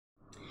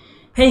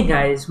Hey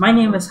guys, my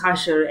name is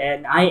Hashir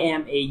and I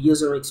am a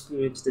user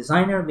experience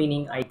designer,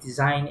 meaning I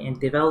design and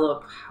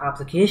develop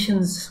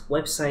applications,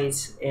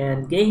 websites,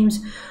 and games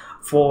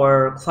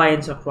for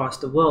clients across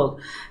the world.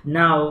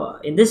 Now,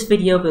 in this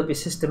video, we'll be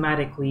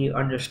systematically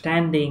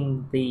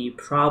understanding the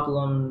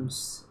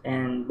problems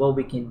and what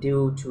we can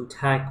do to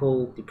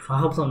tackle the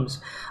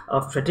problems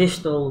of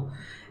traditional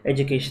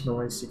educational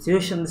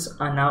institutions.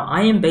 Now,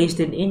 I am based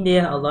in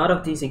India. A lot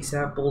of these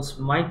examples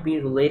might be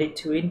related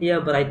to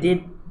India, but I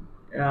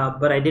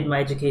did my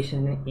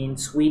education in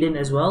Sweden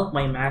as well,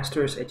 my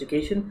master's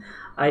education.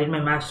 I did my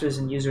master's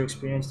in user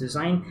experience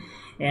design,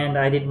 and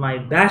I did my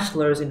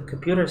bachelor's in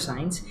computer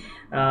science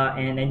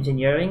and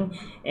engineering.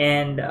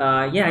 And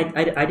yeah,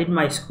 I did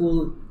my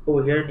school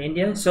over here in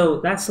India.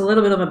 So that's a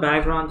little bit of a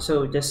background.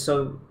 So just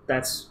so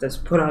that's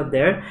put out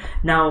there.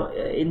 Now,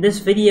 in this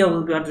video,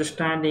 we'll be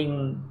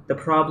understanding the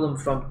problem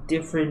from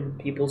different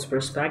people's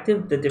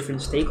perspective, the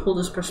different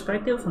stakeholders'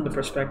 perspective, from the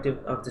perspective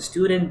of the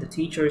student, the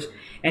teachers,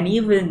 and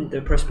even the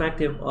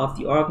perspective of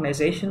the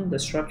organization, the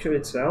structure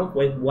itself,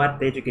 with what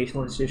the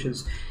educational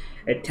institutions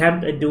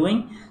attempt at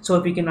doing. So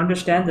if we can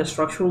understand the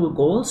structural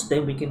goals,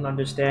 then we can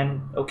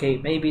understand, okay,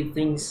 maybe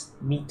things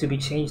need to be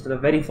changed at a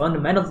very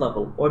fundamental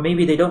level, or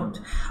maybe they don't.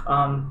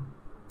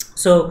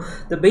 So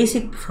the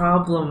basic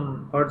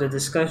problem or the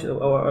discussion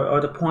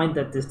or the point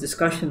that this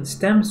discussion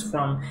stems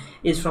from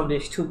is from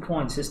these 2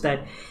 points, is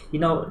that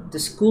the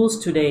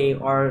schools today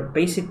are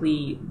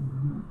basically,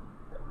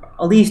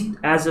 at least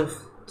as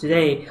of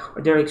today,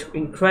 they're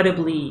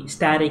incredibly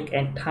static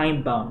and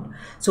time bound.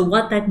 So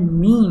what that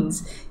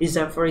means is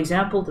that, for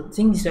example, the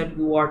things that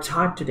you are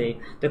taught today,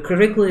 the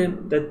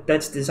curriculum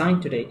that's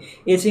designed today,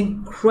 it's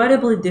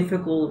incredibly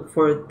difficult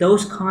for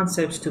those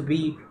concepts to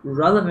be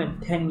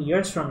relevant 10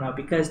 years from now,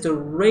 because the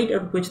rate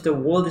at which the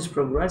world is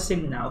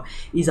progressing now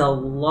is a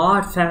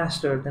lot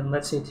faster than,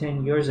 let's say,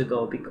 10 years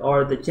ago,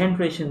 or the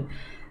generation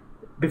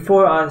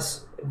before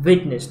us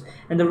witnessed.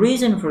 And the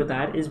reason for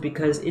that is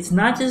because it's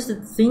not just the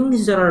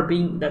things that are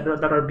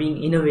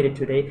being innovated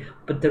today,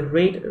 but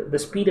the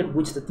speed at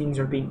which the things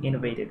are being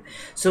innovated.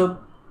 So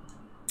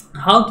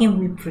how can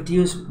we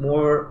produce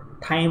more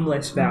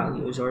timeless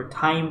values, or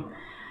time,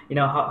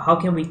 how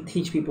can we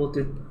teach people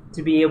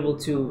to be able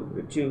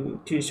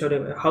to sort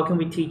of, how can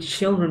we teach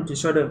children to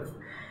sort of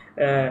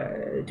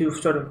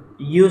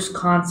use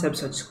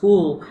concepts at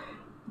school,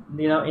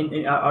 in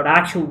our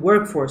actual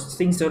workforce,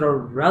 things that are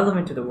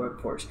relevant to the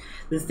workforce.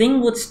 The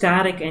thing with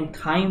static and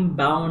time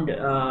bound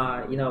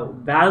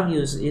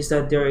values is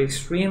that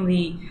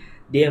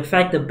they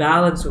affect the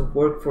balance of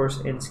workforce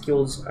and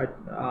skills at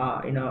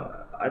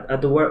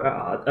the work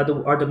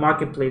or the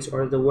marketplace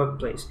or the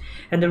workplace.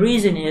 And the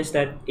reason is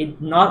that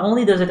it not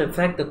only does it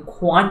affect the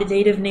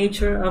quantitative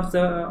nature of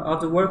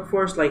the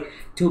workforce, like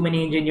too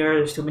many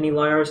engineers, too many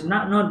lawyers,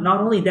 not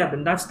only that,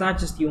 and that's not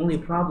just the only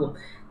problem.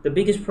 The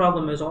biggest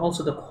problem is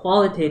also the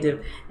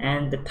qualitative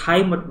and the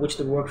time at which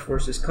the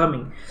workforce is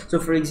coming. So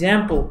for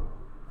example,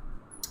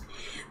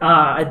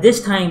 at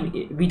this time,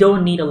 we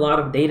don't need a lot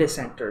of data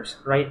centers,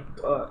 right?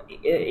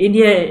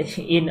 India,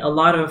 in a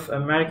lot of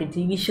American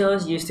TV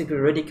shows, used to be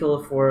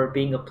ridiculed for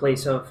being a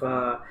place of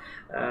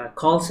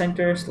call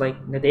centers,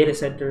 like the data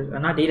centers,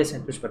 not data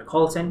centers, but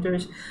call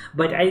centers.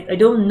 But I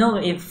don't know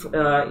if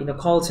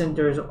call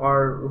centers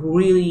are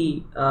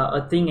really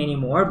a thing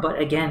anymore. But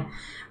again,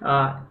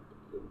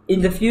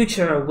 in the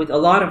future, with a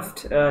lot of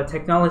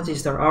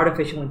technologies that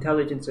artificial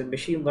intelligence and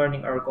machine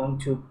learning are going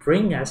to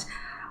bring us,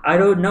 I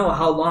don't know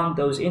how long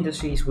those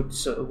industries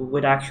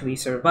would actually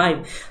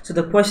survive. So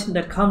the question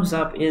that comes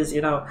up is,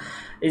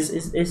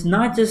 is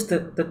not just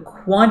the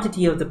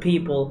quantity of the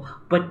people,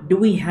 but do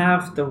we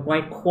have the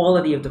right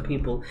quality of the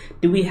people?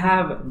 Do we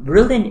have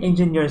brilliant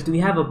engineers? Do we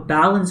have a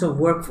balance of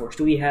workforce?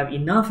 Do we have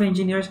enough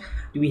engineers?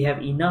 Do we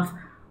have enough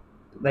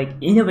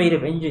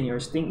innovative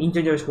engineers,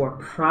 engineers who are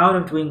proud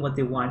of doing what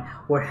they want,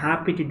 who are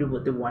happy to do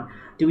what they want?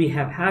 Do we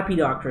have happy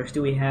doctors?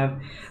 Do we have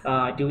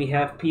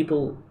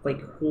people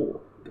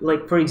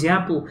for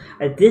example,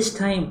 at this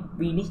time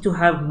we need to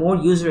have more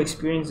user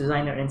experience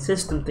designer and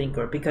system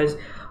thinker, because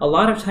a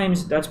lot of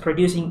times that's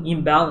producing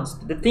imbalance.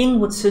 The thing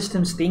with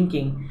systems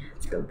thinking,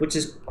 which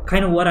is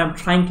kind of what I'm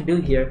trying to do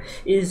here,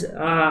 is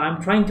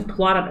I'm trying to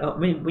plot out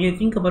when you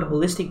think about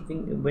holistic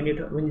thing, when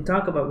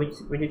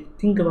you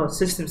think about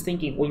systems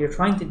thinking, what you're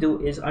trying to do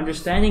is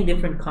understanding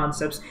different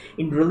concepts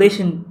in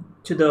relation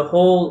to the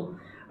whole.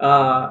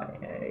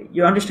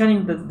 You're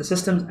understanding the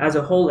systems as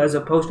a whole, as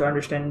opposed to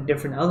understanding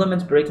different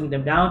elements, breaking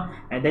them down,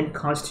 and then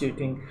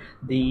constituting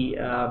the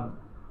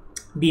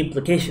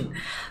implication.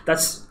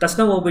 That's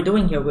not what we're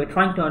doing here. We're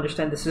trying to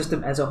understand the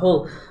system as a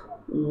whole.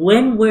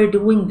 When we're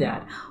doing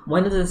that,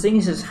 one of the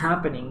things that's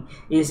happening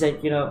is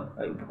that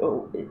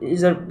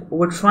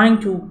we're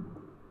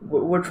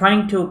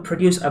trying to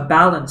produce a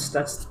balance.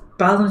 That's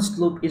balanced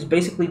loop is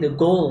basically the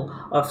goal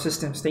of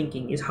systems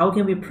thinking, is how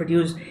can we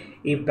produce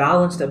a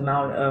balanced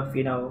amount of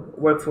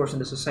workforce in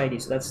the society.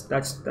 So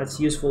that's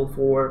useful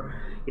for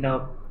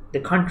the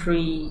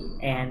country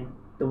and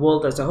the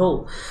world as a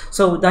whole.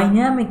 So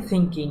dynamic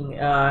thinking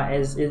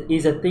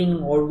is a thing,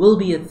 or will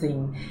be a thing,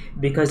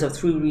 because of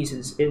three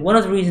reasons. And one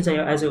of the reasons,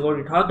 as I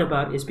already talked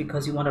about, is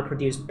because you want to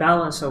produce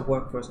balance of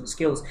workforce and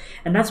skills,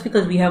 and that's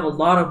because we have a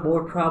lot of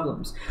more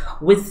problems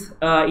with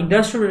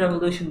industrial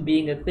revolution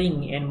being a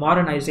thing, and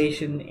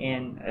modernization.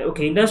 And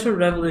okay, industrial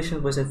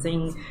revolution was a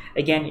thing.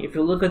 Again, if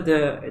you look at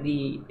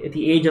the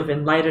age of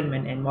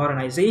enlightenment and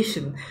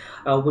modernization,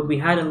 when we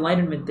had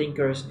enlightenment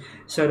thinkers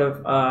sort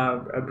of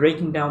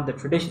breaking down the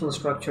traditional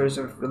structures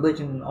of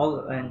religion and all,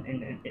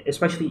 and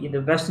especially in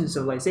the Western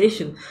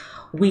civilization,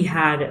 we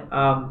had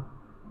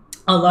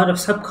a lot of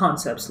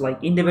sub-concepts like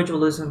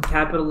individualism,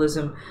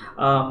 capitalism,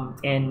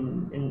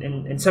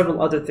 and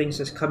several other things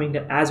that's coming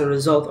as a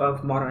result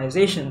of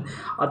modernization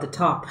at the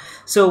top.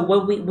 So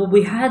when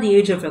we had the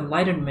age of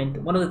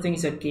enlightenment, one of the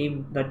things that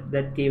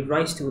gave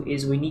rise to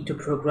is we need to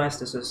progress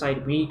the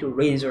society. We need to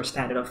raise our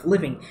standard of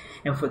living,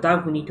 and for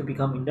that we need to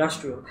become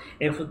industrial.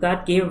 And for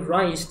that gave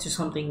rise to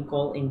something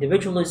called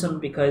individualism,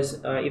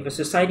 because if a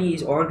society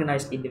is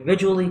organized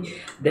individually,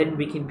 then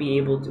we can be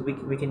able to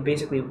we can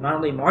basically not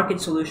only market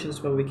solutions,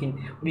 but we can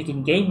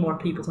gain more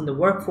people in the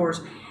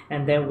workforce,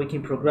 and then we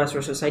can progress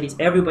our societies.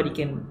 Everybody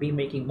can be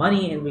making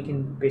money, and we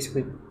can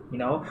basically,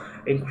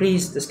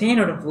 increase the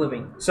standard of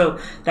living. So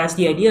that's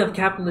the idea of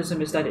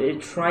capitalism, is that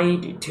it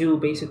tried to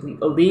basically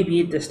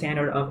alleviate the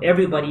standard of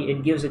everybody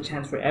and gives a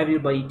chance for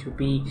everybody to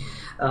be,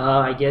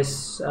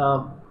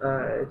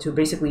 to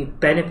basically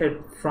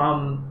benefit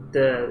from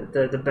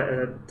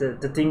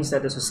the things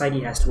that the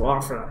society has to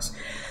offer us.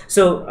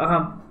 So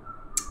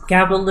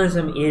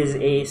capitalism is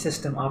a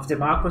system of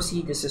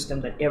democracy, the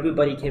system that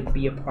everybody can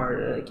be a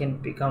part, can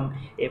become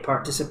a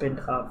participant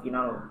of,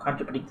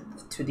 contributing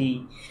to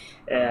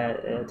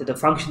the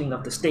functioning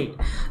of the state.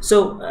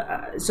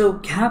 So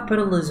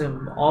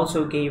capitalism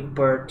also gave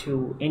birth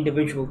to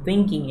individual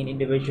thinking and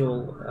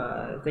individual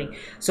thing.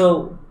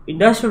 So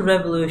industrial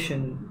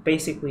revolution,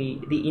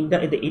 basically the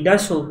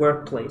industrial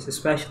workplace,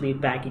 especially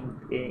back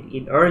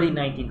in early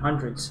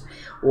 1900s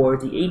or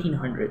the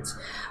 1800s,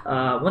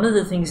 one of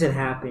the things that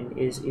happened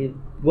is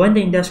when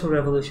the industrial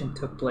revolution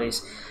took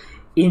place,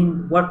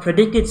 in what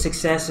predicted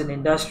success in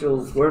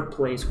industrial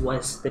workplace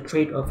was the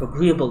trait of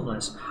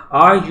agreeableness.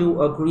 Are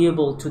you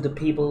agreeable to the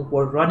people who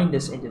are running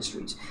these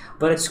industries?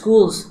 But at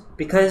schools,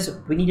 because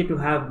we needed to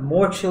have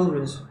more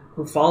children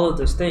who followed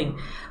this thing,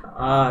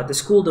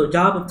 the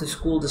job of the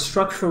school, the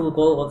structural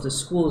goal of the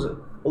schools,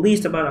 at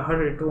least about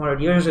 100 200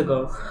 years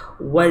ago,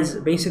 was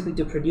basically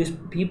to produce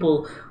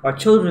people or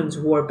children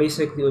who are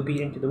basically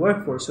obedient to the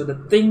workforce. So the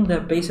thing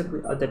that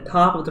basically at the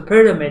top of the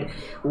pyramid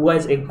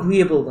was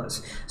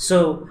agreeableness.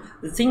 So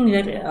the thing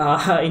that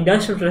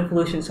industrial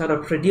revolution sort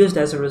of produced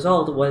as a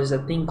result was a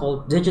thing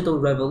called digital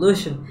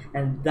revolution,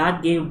 and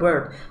that gave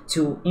birth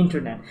to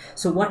internet.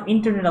 So what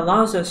internet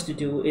allows us to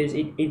do is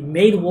it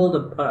made the world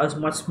a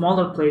much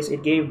smaller place.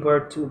 It gave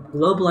birth to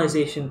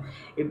globalization.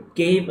 It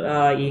gave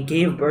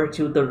birth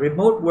to the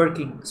remote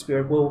working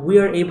spirit,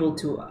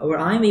 where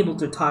I'm able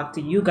to talk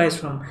to you guys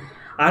from,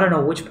 I don't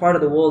know which part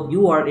of the world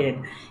you are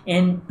in,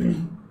 and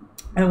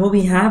when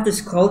we have this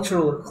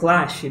cultural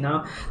clash,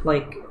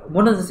 like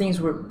one of the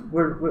things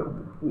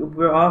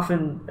we're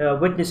often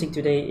witnessing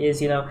today is,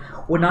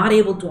 we're not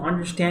able to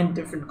understand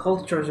different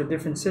cultures or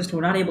different systems.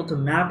 We're not able to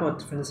map out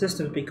different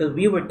systems because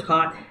we were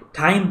taught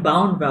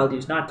time-bound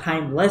values, not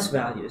timeless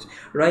values,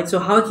 right? So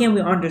how can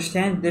we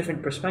understand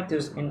different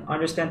perspectives and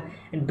understand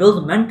and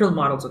build mental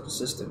models of the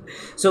system?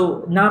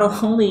 So not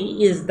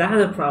only is that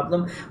a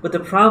problem, but the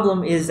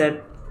problem is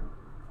that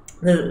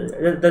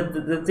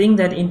the thing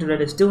that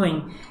internet is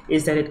doing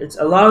is that it's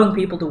allowing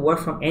people to work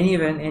from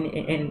anywhere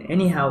and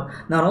anyhow.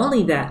 Not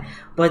only that,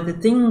 but the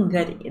thing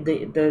that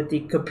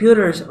the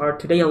computers are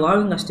today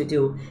allowing us to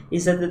do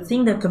is that the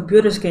thing that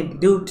computers can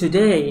do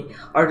today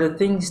are the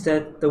things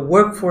that the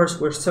workforce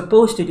were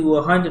supposed to do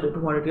 100 or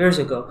 200 years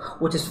ago,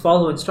 which is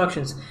follow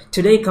instructions.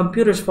 Today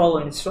computers follow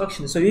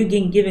instructions, so you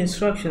can give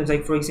instructions.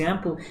 Like, for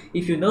example,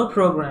 if you know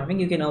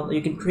programming, you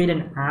can create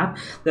an app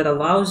that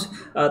allows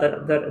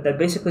that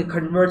basically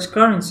converts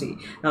currency.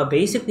 Now,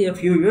 basically, a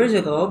few years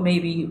ago,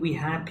 maybe we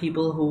had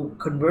people who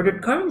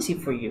converted currency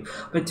for you,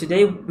 but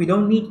today we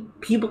don't need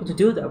people to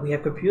do that. We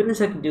have computers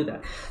that can do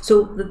that.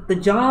 So the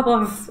job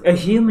of a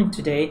human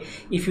today,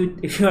 if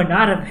you are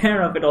not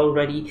aware of it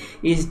already,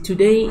 is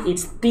today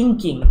it's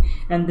thinking,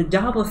 and the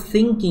job of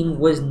thinking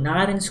was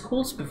not in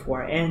schools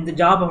before, and the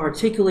job of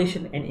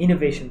articulation and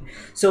innovation.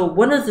 So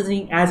one of the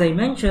things, as I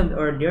mentioned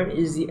earlier,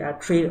 is the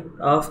trait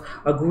of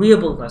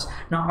agreeableness.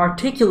 Now,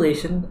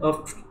 articulation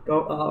of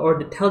or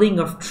the telling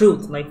of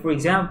truth. Like, for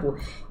example,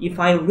 if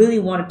I really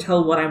want to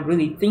tell what I'm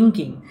really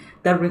thinking,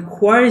 that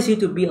requires you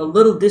to be a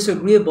little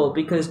disagreeable,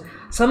 because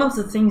some of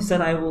the things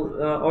that I will,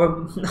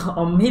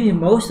 or maybe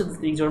most of the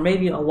things, or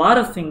maybe a lot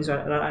of things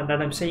that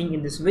I'm saying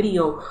in this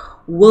video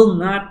will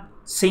not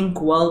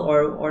sync well,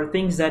 or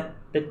things that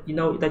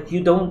that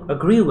you don't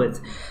agree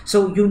with.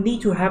 So you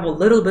need to have a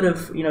little bit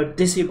of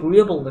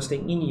disagreeableness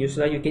in you,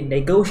 so that you can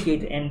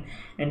negotiate and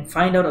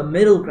find out a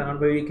middle ground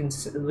where you can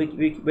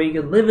where you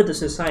can live with the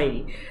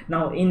society.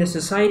 Now, in the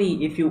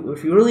society, if you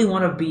really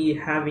want to be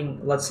having,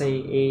 let's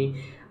say,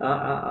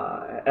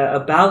 a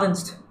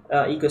balanced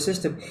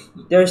ecosystem,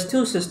 there's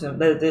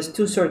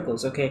two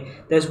circles. Okay,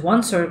 there's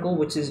one circle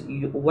which is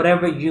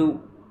whatever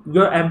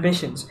your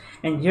ambitions,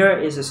 and here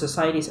is the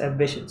society's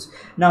ambitions.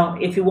 Now,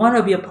 if you want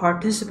to be a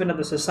participant of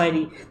the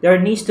society, there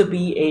needs to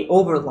be a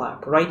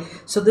overlap, right?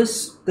 So the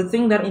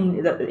thing that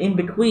in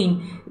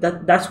between,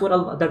 that's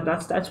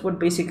what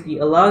basically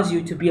allows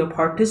you to be a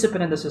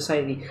participant in the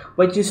society.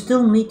 But you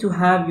still need to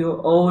have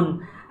your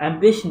own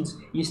ambitions.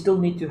 You still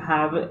need to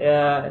have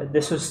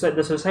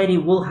the society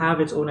will have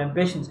its own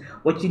ambitions.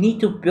 What you need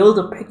to build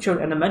a picture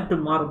and a mental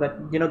model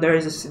that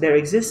there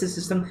exists a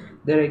system,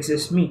 there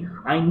exists me.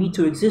 I need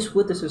to exist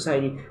with the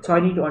society, so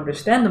I need to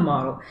understand the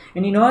model.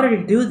 And in order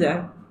to do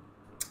that,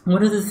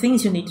 one of the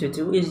things you need to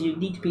do is you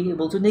need to be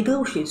able to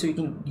negotiate, so you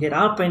can get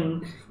up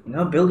and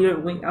build your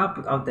way up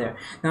out there.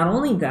 Not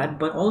only that,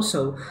 but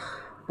also,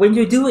 when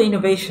you do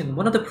innovation,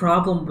 one of the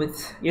problem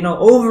with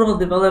overall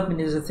development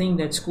is a thing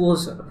that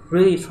schools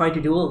really try to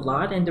do a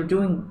lot, and they're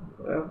doing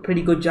a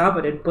pretty good job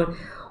at it. But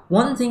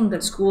one thing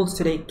that schools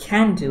today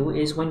can do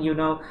is, when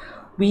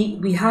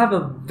we have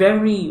a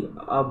very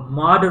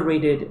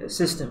moderated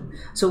system.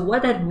 So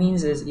what that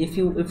means is, if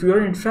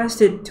you're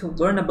interested to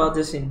learn about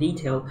this in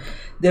detail,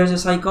 there's a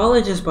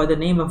psychologist by the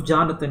name of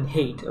Jonathan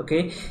Haidt.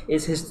 Okay,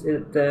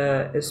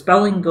 the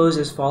spelling goes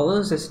as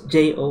follows: it's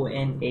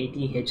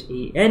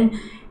JONATHAN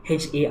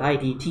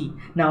HAIDT.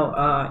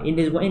 Now,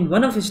 in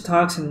one of his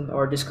talks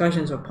or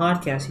discussions or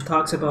podcasts, he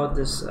talks about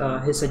this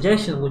his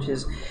suggestion, which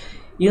is,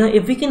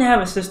 if we can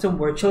have a system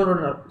where children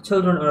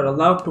are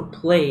allowed to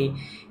play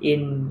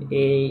in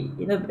a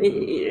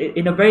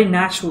very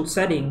natural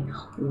setting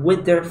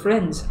with their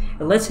friends,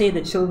 and let's say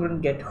the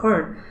children get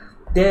hurt,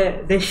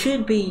 there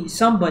should be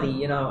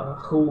somebody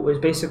who is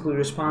basically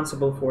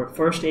responsible for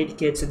first aid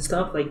kits and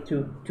stuff, like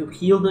to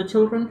heal the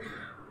children,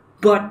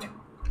 but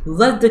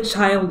let the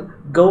child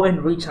go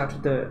and reach out to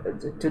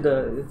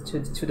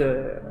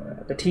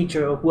the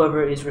teacher or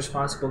whoever is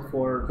responsible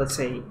for, let's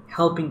say,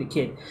 helping the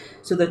kid.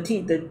 So the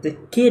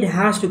kid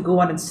has to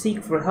go out and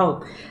seek for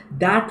help.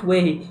 That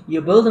way,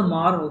 you build a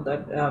model,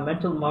 that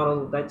mental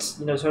model, that's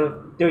sort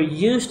of, they're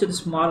used to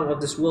this model of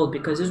this world,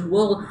 because this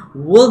world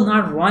will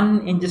not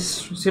run and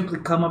just simply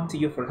come up to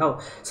you for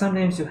help.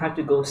 Sometimes you have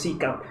to go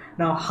seek out.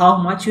 Now, how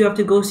much you have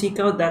to go seek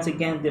out, that's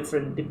again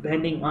different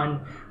depending on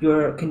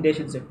your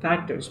conditions and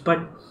factors.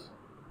 But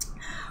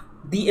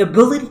the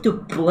ability to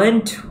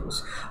blend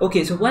tools.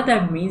 Okay, so what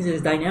that means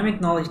is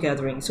dynamic knowledge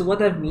gathering. So what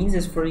that means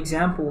is, for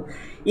example,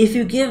 if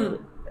you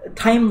give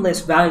timeless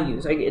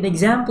values, like an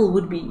example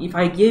would be, if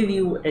I give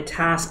you a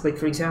task, like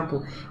for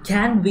example,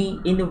 can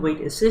we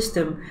innovate a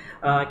system?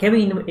 Can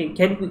we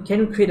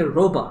create a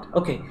robot?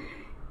 Okay.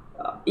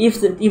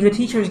 If the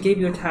teachers gave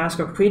you a task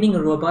of creating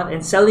a robot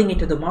and selling it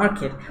to the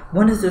market,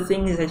 one of the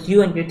things that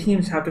you and your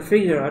teams have to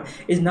figure out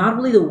is not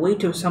only the way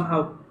to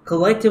somehow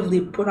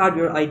collectively put out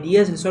your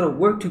ideas and sort of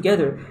work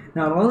together.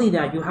 Not only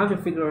that, you have to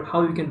figure out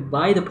how you can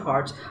buy the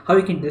parts, how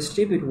you can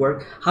distribute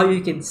work, how you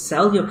can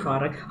sell your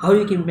product, how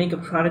you can make a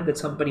product that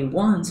somebody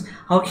wants,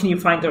 how can you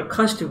find their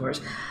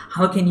customers,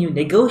 how can you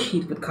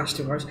negotiate with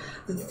customers,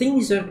 the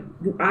things that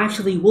you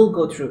actually will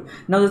go through.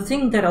 Now, the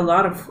thing that a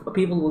lot of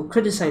people will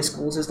criticize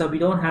schools is that we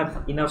don't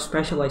have enough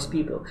specialized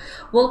people.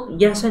 Well,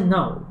 yes and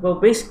no. Well,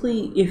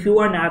 basically, if you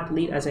are an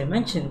athlete, as I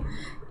mentioned,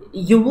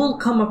 you will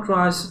come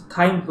across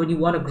times when you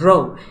want to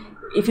grow.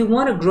 If you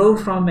want to grow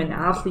from an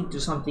athlete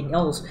to something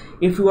else,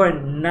 if you are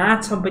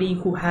not somebody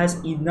who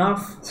has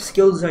enough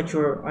skills at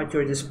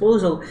your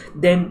disposal,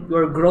 then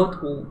your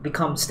growth will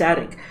become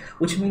static,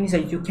 which means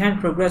that you can't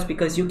progress,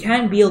 because you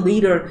can't be a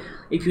leader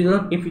if you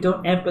don't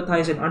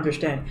empathize and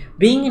understand.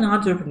 Being an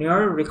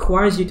entrepreneur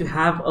requires you to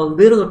have a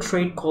little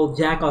trait called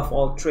jack of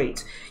all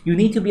trades. You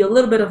need to be a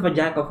little bit of a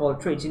jack of all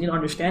trades. You need to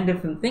understand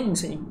different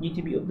things, and you need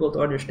to be able to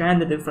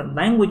understand the different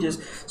languages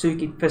so you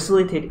can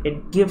facilitate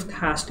and give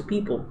tasks to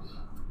people.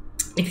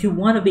 If you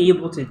want to be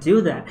able to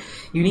do that,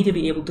 you need to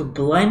be able to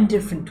blend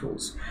different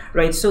tools,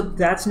 right? So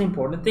that's an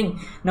important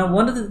thing. Now,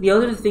 one of the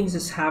other things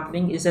that's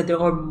happening is that there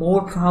are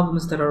more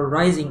problems that are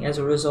arising as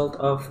a result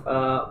of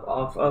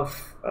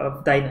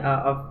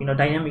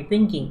dynamic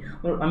thinking.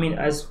 I mean,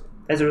 as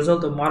a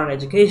result of modern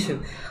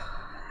education.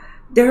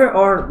 There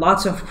are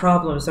lots of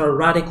problems. There are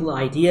radical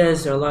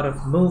ideas. There are a lot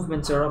of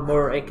movements. There are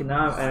more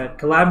economic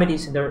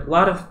calamities, and there are a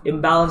lot of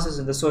imbalances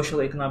in the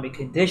social economic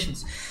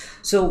conditions.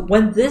 So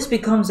when this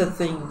becomes a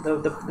thing,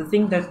 the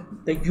thing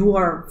that you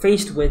are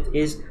faced with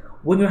is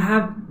when you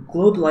have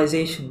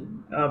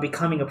globalization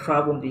becoming a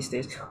problem these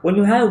days. When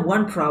you have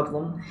one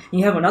problem and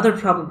you have another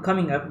problem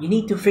coming up, you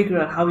need to figure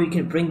out how you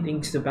can bring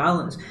things to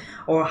balance,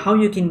 or how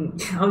you can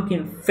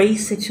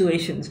face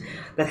situations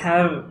that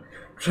have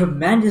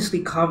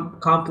tremendously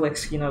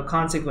complex,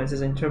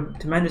 consequences and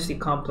tremendously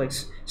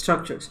complex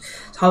structures.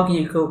 So how can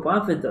you cope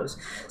up with those?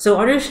 So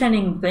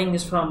understanding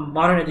things from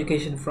modern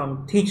education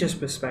from teachers'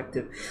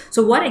 perspective.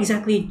 So what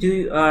exactly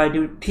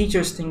do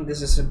teachers think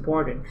this is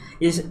important?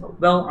 Is,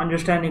 well,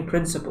 understanding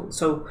principles.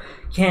 So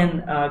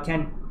can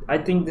I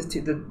think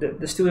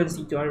the students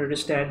need to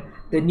understand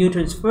the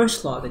Newton's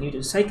first law, the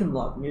Newton's second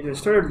law, the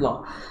Newton's third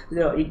law.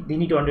 They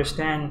need to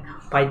understand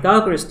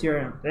Pythagoras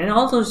theorem, and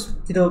all those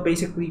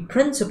basically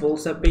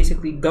principles that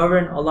basically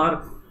govern a lot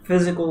of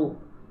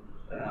physical,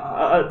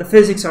 the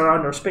physics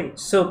around our space.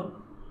 So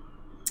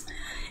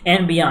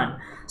and beyond.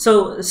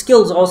 So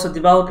skills, also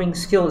developing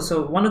skills.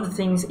 So one of the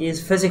things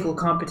is physical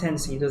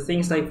competency. So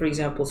things like, for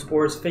example,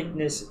 sports,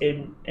 fitness,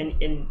 in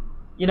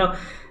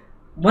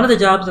one of the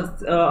jobs of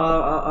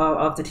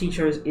the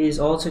teachers is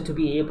also to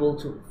be able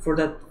to for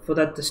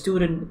that the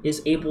student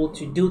is able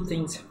to do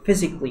things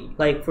physically,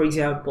 like, for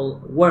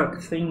example,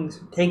 work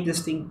things, take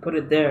this thing, put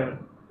it there.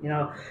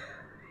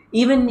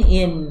 Even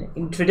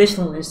in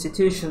traditional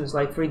institutions,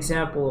 like, for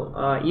example,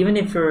 even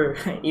if your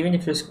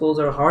schools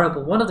are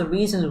horrible, one of the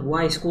reasons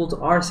why schools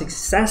are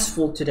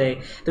successful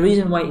today, the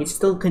reason why it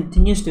still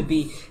continues to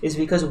be, is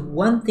because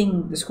one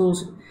thing the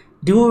schools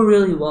do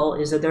really well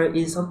is that there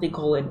is something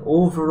called an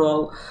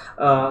overall,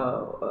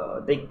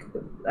 they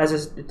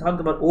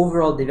talked about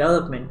overall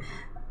development.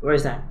 Where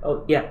is that?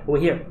 Oh yeah, over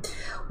here.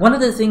 One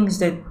of the things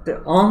that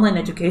the online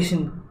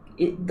education,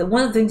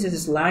 one of the things that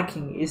is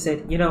lacking is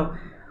that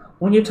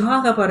when you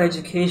talk about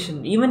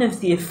education, even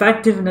if the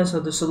effectiveness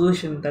of the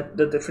solution that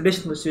the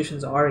traditional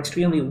institutions are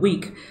extremely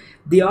weak,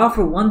 they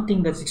offer one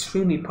thing that's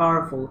extremely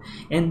powerful,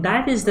 and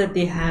that is that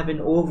they have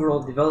an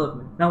overall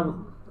development.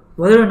 Now,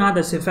 whether or not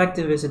that's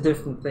effective is a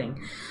different thing.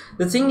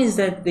 The thing is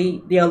that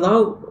they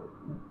allow,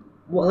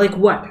 like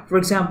what? For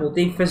example,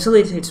 they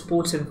facilitate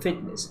sports and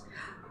fitness.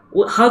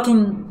 How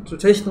can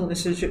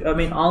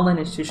online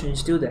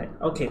institutions do that?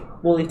 Okay,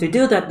 well, if they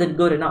do that, then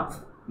good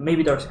enough.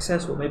 Maybe they're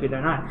successful, maybe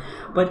they're not.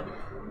 But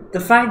the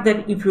fact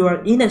that if you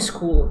are in a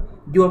school,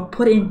 you are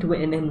put into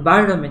an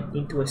environment,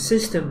 into a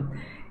system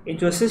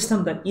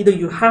that either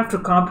you have to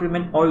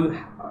complement, or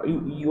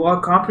you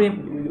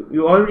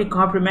already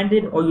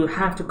complimented, or you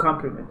have to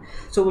complement.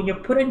 So when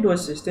you're put into a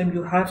system,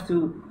 you have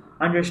to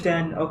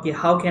understand, okay,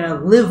 how can I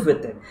live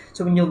with it?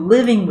 So when you're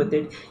living with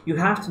it, you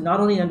have to not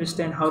only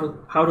understand how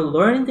to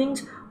learn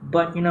things,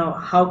 but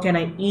how can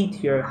I eat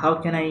here? How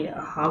can I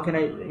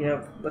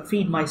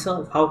feed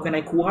myself? How can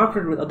I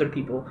cooperate with other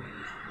people?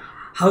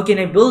 How can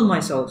I build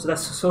myself? So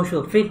that's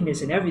social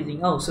fitness and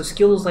everything else. So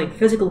skills like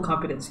physical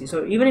competency.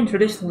 So even in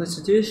traditional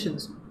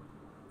institutions,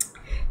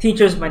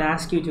 teachers might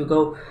ask you to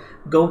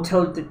go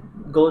tell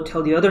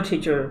the other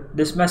teacher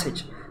this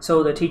message.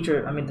 So the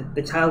teacher,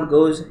 the child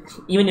goes.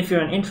 Even if you're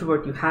an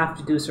introvert, you have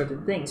to do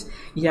certain things.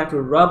 You have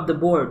to rub the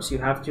boards. You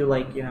have to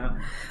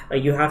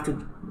you have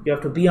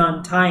to be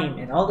on time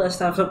and all that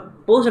stuff. So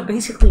those are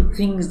basically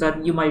things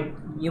that you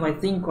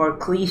might think are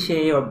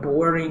cliche or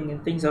boring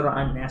and things that are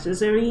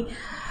unnecessary.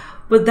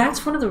 But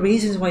that's one of the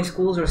reasons why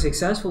schools are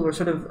successful, or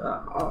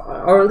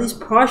or at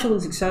least partially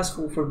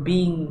successful, for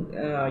being,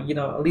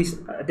 at least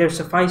they're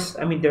suffice.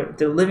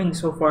 They're living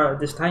so far at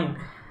this time.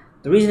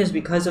 The reason is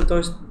because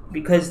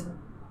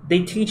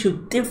they teach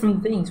you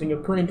different things when you're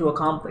put into a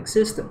complex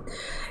system,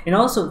 and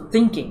also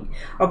thinking.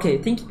 Okay,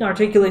 thinking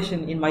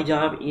articulation in my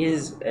job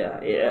is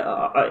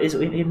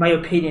in my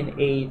opinion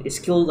a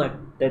skill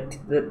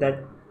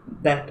that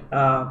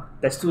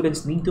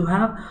students need to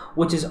have,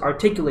 which is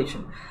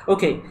articulation.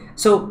 Okay,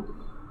 so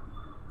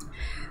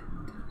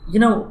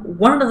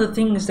one of the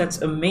things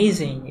that's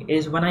amazing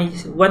is when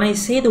I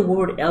say the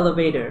word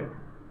elevator,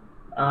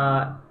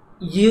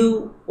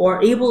 you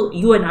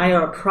and I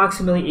are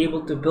approximately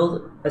able to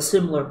build a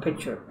similar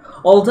picture.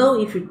 Although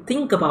if you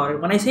think about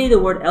it, when I say the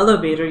word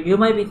elevator, you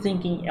might be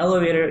thinking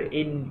elevator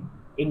in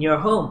your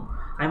home.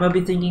 I might be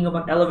thinking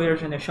about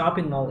elevators in a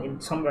shopping mall in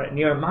somewhere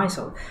near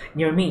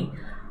me.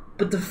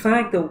 But the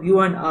fact that you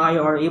and I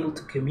are able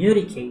to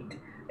communicate,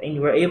 and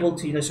we're able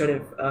to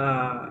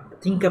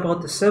think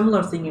about the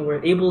similar thing, and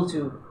we're able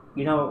to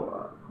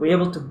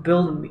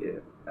build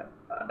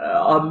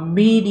a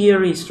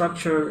mediary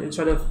structure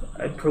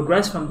and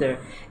progress from there,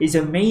 is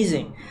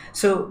amazing.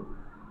 So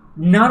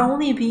not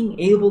only being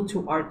able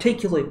to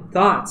articulate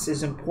thoughts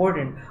is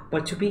important,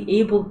 but to be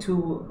able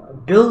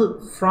to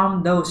build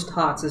from those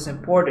thoughts is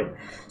important.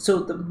 So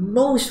the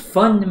most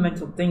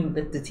fundamental thing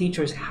that the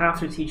teachers have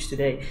to teach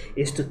today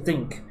is to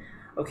think.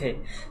 Okay,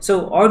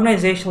 so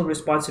organizational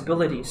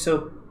responsibility.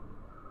 So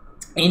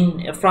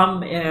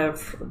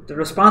the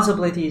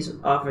responsibilities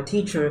of a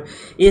teacher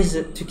is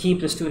to keep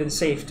the students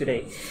safe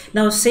today.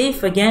 Now,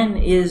 safe again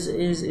is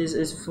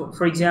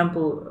for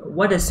example,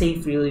 what does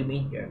safe really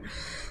mean here?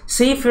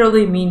 Safe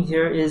really mean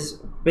here is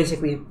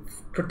basically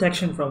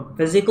protection from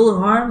physical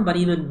harm, but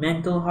even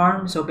mental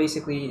harm. So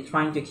basically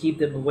trying to keep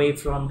them away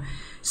from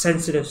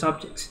sensitive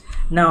subjects.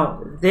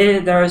 Now,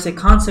 there is a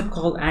concept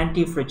called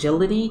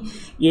anti-fragility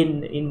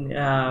in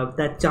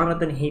that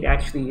Jonathan Haidt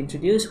actually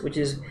introduced, which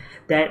is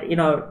that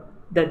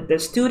that the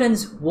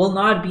students will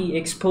not be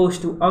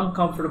exposed to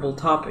uncomfortable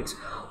topics.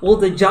 Well,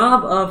 the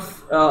job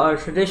of a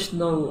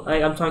traditional,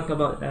 I'm talking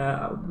about,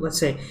 let's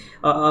say,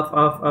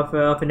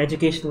 of an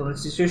educational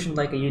institution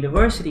like a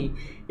university,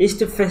 is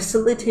to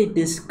facilitate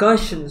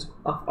discussions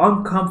of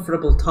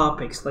uncomfortable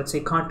topics, let's say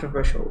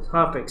controversial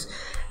topics.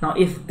 Now,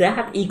 if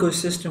that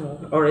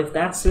ecosystem or if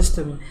that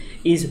system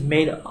is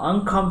made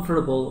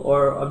uncomfortable,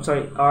 or I'm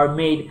sorry, are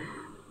made,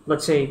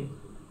 let's say,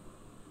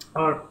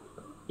 or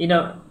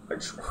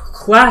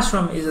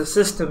classroom is a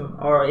system,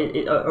 or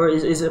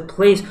is a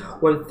place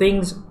where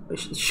things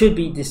should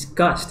be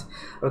discussed,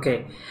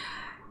 okay,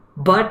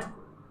 but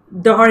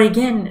there are,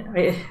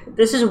 again,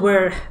 this is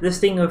where this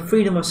thing of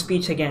freedom of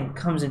speech again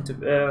comes into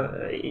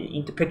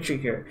picture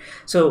here.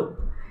 So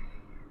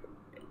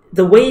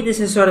the way this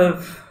is sort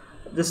of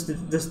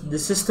the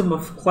system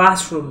of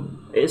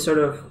classroom is sort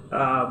of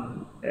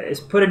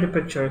is put into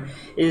picture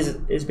is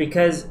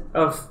because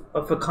of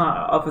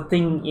a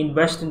thing in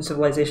Western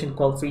civilization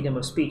called freedom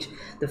of speech.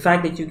 The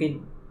fact that you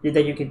can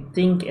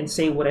think and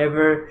say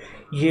whatever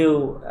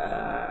you're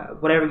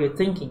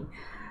thinking.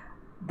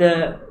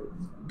 The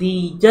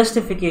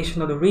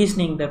justification or the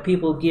reasoning that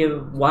people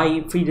give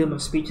why freedom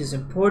of speech is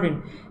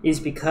important is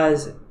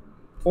because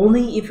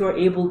only if you're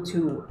able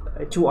to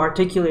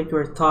articulate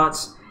your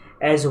thoughts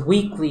as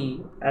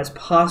weakly as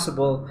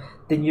possible,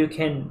 then you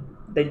can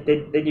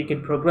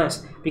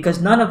progress.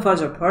 Because none of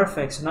us are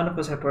perfect, so none of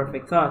us have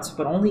perfect thoughts.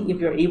 But only if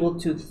you're able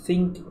to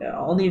think,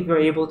 only if you're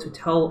able to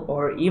tell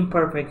our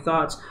imperfect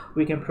thoughts,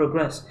 we can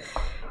progress.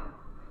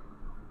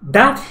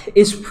 That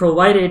is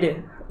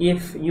provided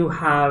if you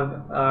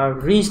have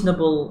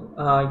reasonable,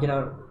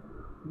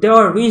 there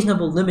are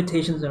reasonable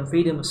limitations on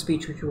freedom of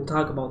speech, which we'll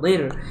talk about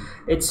later.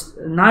 It's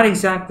not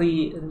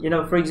exactly,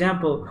 for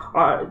example,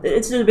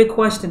 it's a big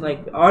question,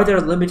 like, are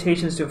there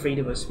limitations to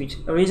freedom of speech?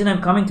 The reason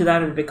I'm coming to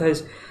that is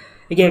because,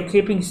 again,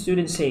 keeping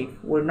students safe.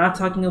 We're not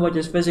talking about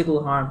just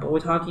physical harm, but we're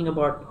talking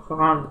about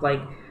harm,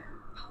 like,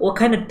 what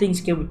kind of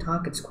things can we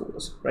talk at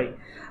schools, right?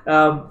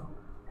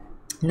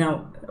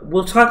 Now,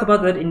 we'll talk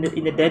about that in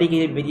the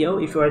dedicated video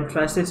if you're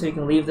interested, so you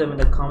can leave them in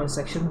the comment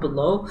section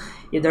below.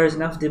 If there is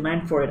enough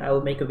demand for it, I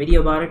will make a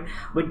video about it.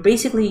 But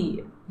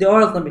basically, there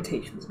are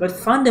limitations. But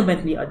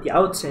fundamentally, at the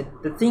outset,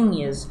 the thing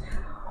is,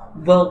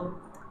 well,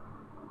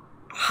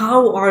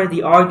 how are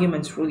the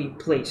arguments really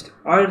placed?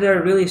 Are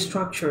there really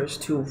structures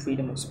to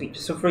freedom of speech?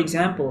 So, for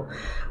example,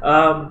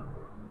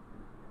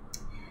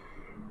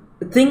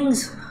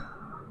 things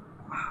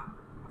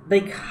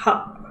like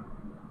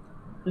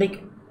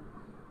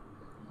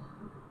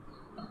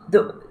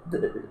the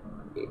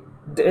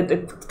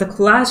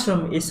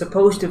classroom is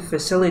supposed to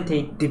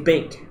facilitate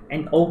debate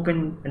and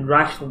open and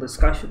rational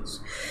discussions.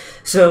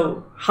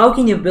 So how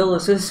can you build a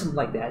system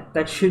like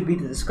that should be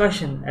the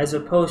discussion, as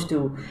opposed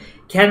to,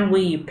 can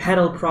we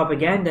peddle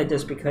propaganda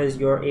just because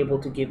you're able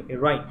to give a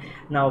right?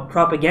 Now,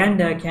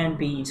 propaganda can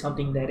be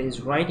something that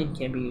is right and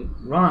can be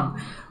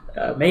wrong.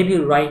 Maybe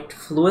right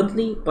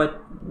fluently,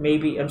 but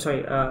maybe, I'm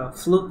sorry,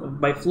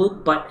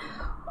 fluke, but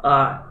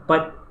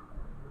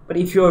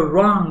if you're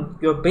wrong,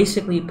 you're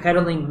basically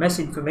peddling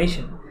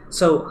misinformation.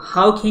 So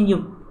how can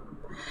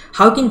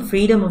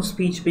freedom of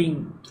speech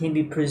can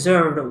be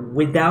preserved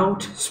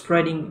without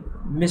spreading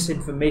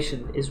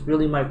misinformation is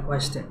really my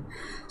question.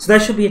 So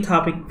that should be a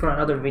topic for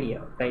another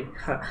video, right?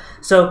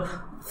 So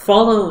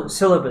follow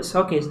syllabus.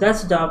 Okay, so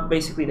that's the job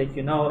basically that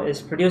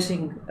is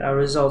producing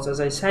results. As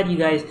I said, you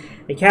guys,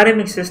 the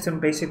academic system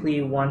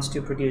basically wants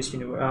to produce,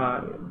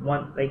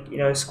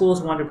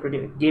 schools want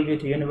to give you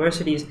to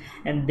universities,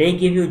 and they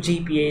give you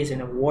GPAs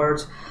and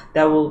awards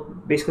that will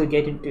basically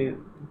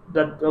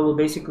that will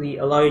basically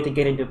allow you to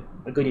get into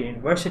good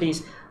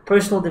universities.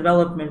 Personal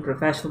development,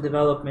 professional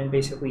development,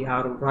 basically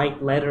how to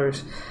write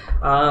letters,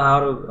 how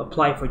to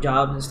apply for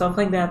jobs and stuff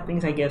like that.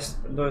 Things, I guess,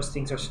 those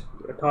things are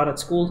taught at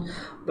school,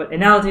 but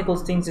analytical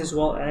things as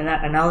well, and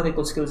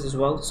analytical skills as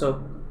well.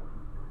 So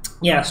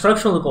yeah,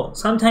 structural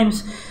goals.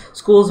 Sometimes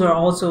schools are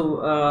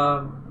also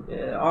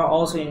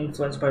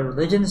influenced by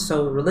religion,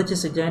 so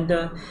religious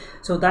agenda,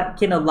 so that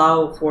can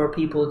allow for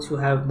people to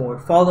have more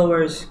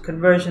followers.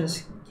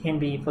 Conversions can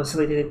be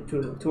facilitated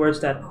towards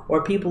that,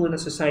 or people in a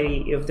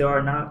society, if there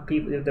are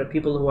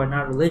people who are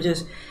not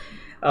religious.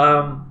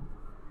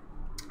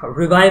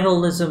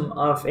 Revivalism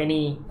of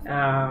any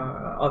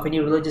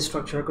religious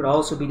structure could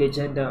also be the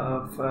agenda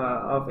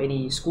of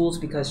any schools,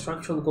 because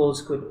structural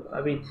goals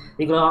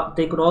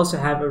they could also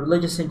have a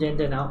religious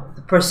agenda. Now,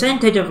 the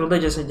percentage of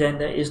religious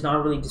agenda is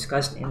not really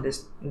discussed in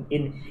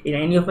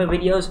any of my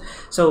videos.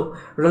 So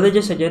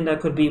religious agenda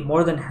could be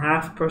more than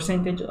half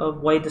percentage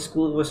of why the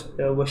school was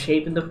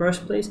shaped in the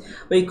first place,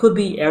 but it could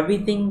be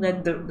everything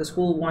that the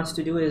school wants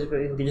to do is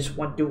they just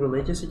want to do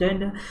religious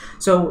agenda.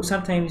 So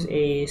sometimes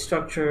a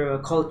structure, a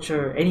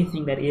culture,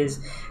 anything that is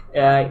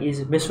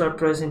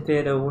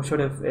misrepresented or sort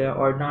of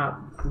or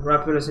not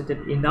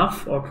represented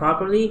enough or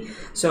properly.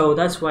 So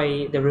that's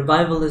why the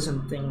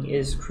revivalism thing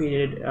is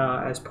created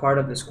as part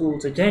of the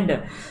school's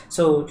agenda.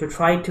 So to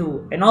try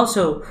to, and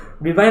also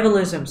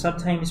revivalism,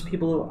 sometimes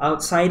people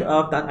outside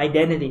of that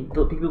identity,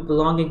 people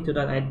belonging to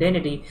that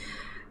identity,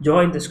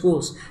 join the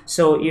schools.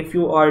 So if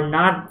you are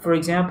not, for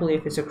example,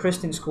 if it's a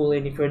Christian school,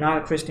 and if you're not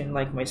a Christian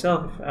like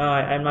myself,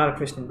 I'm not a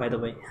Christian, by the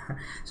way.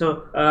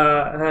 So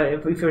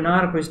if you're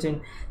not a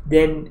Christian,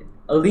 then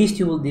at least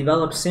you will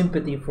develop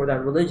sympathy for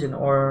that religion,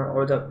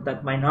 or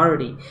that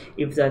minority,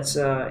 if that's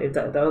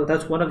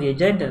one of the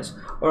agendas.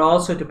 Or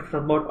also to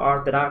promote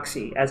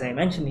orthodoxy, as I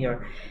mentioned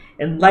here,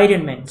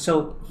 enlightenment.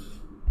 So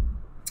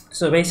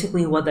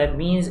basically what that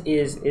means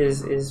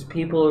is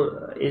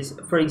people is,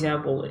 for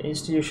example,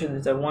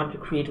 institutions that want to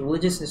create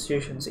religious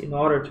institutions in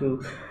order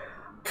to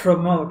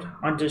promote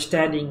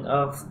understanding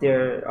of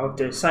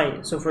their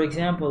site. So for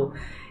example,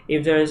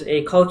 if there's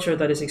a culture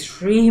that is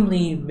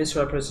extremely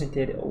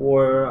misrepresented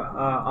or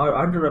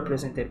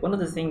underrepresented, one of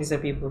the things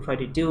that people try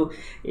to do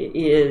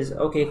is,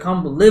 okay,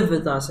 come live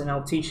with us and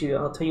I'll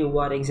tell you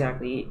what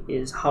exactly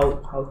is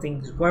how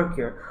things work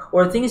here.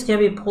 Or things can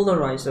be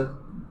polarized. So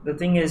the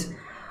thing is,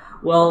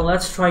 well,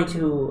 let's try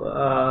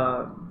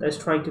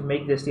to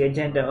make this the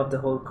agenda of the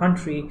whole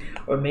country,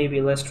 or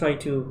maybe let's try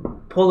to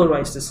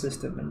polarize the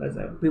system,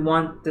 and we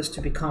want this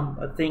to become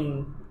a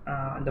thing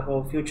in the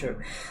whole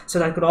future. So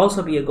that could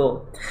also be a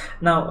goal.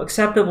 Now,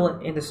 acceptable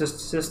in the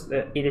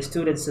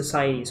student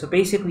society. So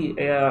basically,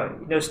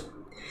 as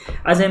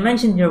I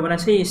mentioned here, when I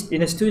say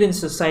in a student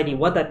society,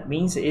 what that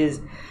means is,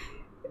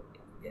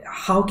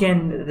 how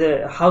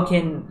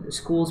can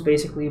schools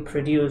basically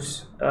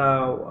produce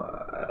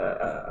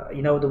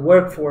the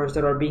workforce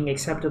that are being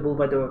acceptable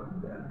by the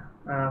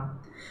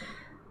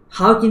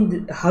how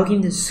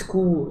can the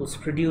schools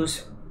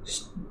produce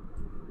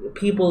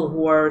people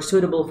who are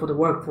suitable for the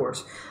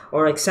workforce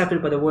or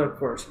accepted by the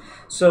workforce?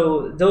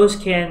 So those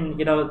can,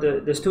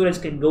 the students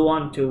can go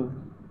on to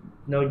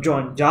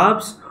join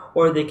jobs,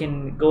 or they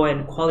can go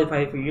and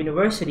qualify for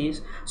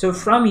universities. So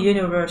from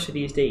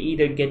universities, they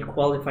either get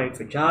qualified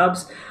for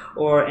jobs,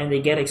 and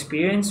they get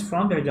experience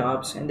from their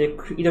jobs, and they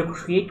either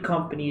create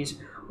companies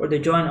or they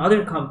join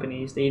other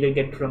companies. They either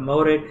get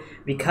promoted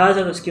because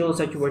of the skills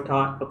that you were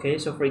taught. Okay,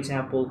 so for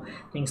example,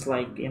 things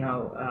like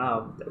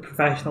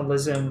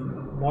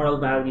professionalism, moral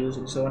values,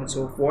 and so on and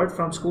so forth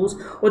from schools.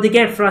 Or they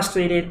get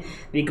frustrated,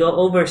 they go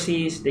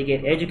overseas, they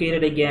get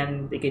educated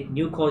again, they get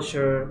new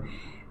culture,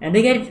 and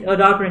they get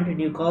adopted into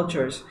new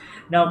cultures.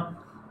 Now,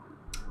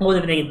 or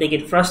they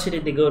get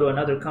frustrated, they go to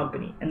another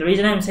company. And the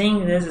reason I'm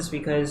saying this is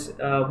because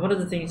one of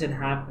the things that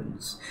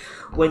happens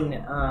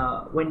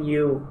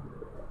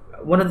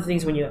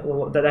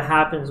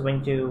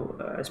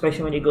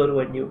especially when you go to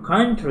a new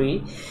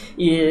country,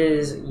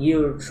 is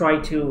you try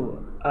to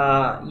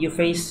you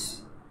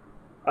face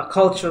a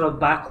culture of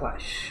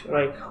backlash,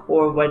 right?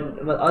 Or when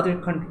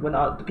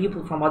the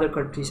people from other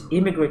countries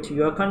immigrate to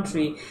your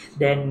country,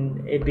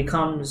 then it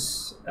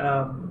becomes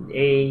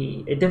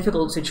a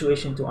difficult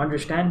situation to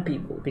understand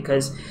people,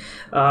 because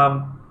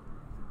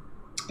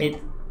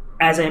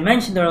as I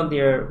mentioned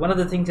earlier, one of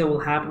the things that will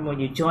happen when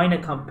you join a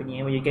company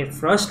and when you get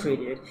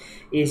frustrated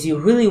is you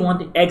really want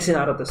to exit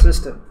out of the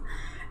system.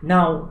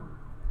 Now,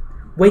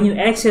 when you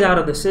exit out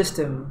of the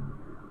system,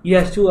 you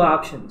have two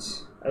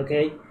options,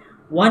 okay?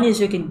 One is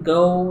you can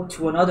go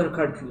to another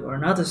country or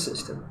another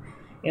system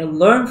and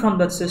learn from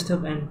that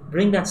system and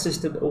bring that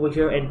system over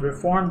here and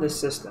reform this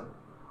system.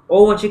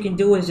 Or what you can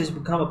do is just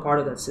become a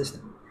part of that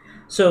system.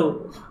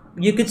 So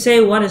you could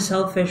say one is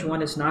selfish,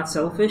 one is not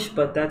selfish,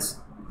 but that's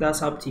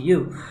up to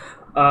you.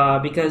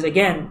 Because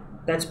again,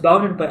 that's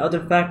bounded by other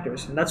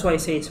factors. And that's why I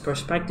say it's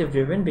perspective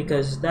driven,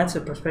 because that's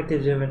a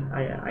perspective driven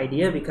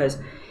idea. Because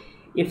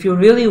if you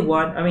really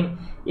want,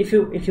 if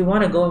you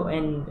want to go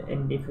and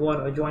if you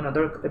want to join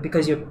other,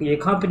 because your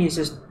company is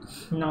just,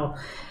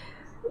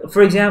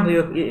 for example,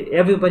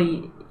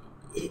 everybody,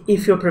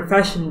 if your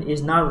profession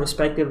is not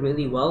respected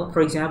really well,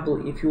 for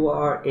example, if you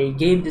are a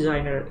game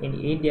designer in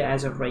India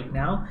as of right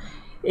now,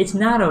 it's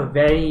not a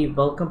very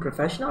welcome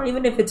profession. Or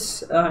even if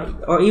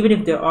even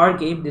if there are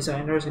game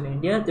designers in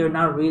India, they're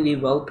not really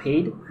well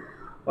paid.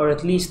 Or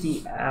at least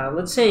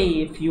let's say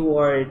if you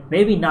are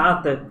maybe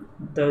not the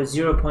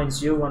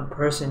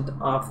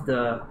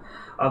 0.01%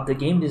 of the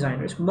game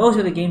designers, most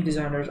of the game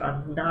designers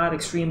are not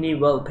extremely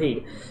well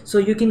paid. So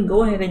you can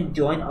go ahead and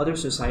join other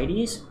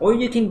societies, or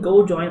you can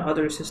go join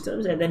other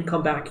systems and then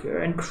come back here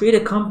and create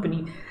a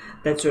company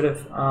that sort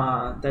of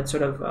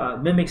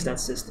mimics that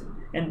system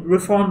and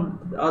reform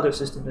the other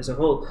system as a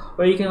whole.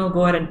 Or you can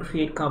go ahead and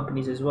create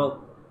companies as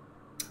well.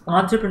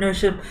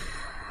 Entrepreneurship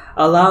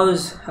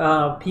allows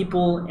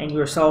people and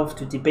yourself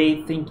to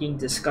debate, thinking,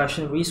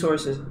 discussion,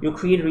 resources. You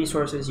create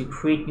resources, you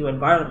create new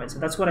environments.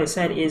 And that's what I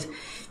said is,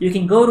 you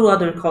can go to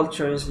other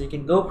cultures, you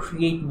can go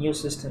create new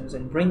systems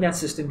and bring that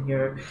system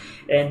here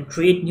and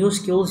create new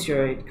skills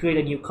here, create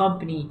a new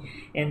company,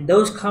 and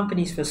those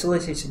companies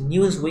facilitate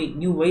new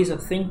ways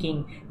of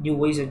thinking, new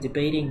ways of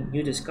debating,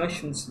 new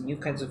discussions, new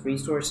kinds of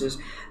resources,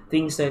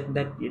 things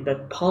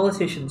that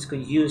politicians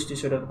could use to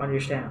sort of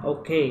understand,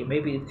 okay,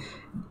 maybe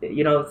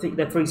think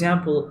that, for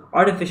example,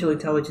 artificial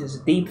intelligence,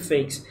 deep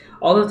fakes,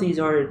 all of these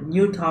are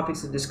new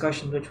topics of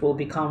discussion which will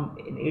become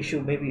an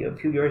issue maybe a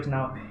few years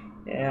now,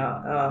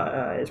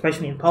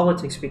 especially in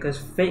politics, because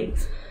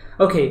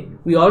Okay,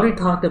 we already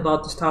talked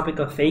about this topic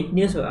of fake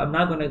news, so I'm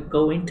not going to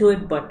go into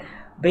it, but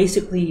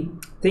basically,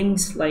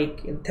 things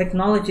like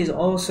technologies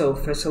also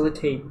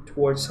facilitate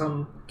towards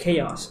some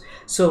chaos.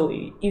 So,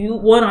 if you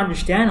want to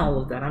understand all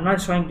of that, I'm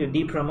not trying to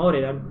de-promote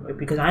it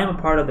because I am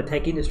a part of the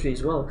tech industry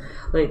as well.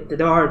 Like,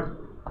 there are,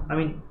 I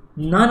mean,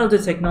 none of the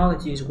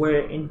technologies were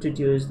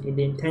introduced in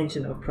the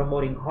intention of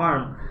promoting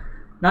harm.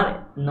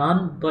 Not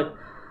none, but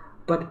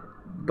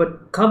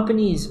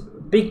companies,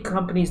 big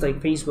companies like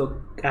Facebook,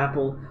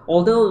 Apple,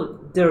 although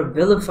they're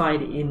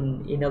vilified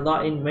in a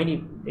lot in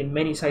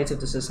many sides of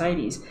the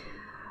societies,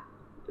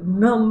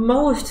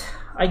 most,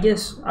 I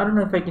guess, I don't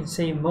know if I can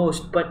say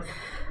most, but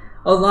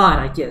a lot,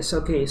 I guess.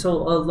 Okay, so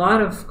a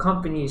lot of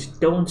companies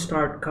don't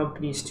start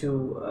companies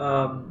to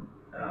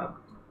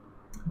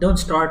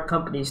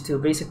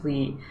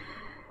basically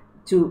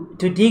to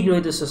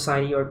degrade the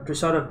society or to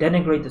sort of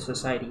denigrate the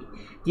society.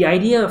 The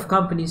idea of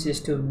companies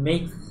is to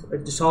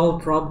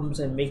solve problems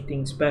and make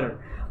things better.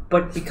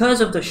 But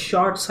because of the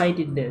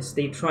short-sightedness,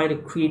 they try to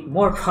create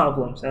more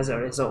problems as a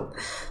result.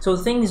 So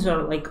things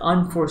are like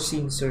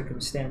unforeseen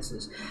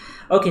circumstances.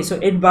 Okay, so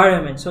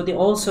environment. So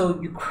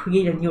you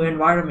create a new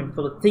environment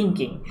for the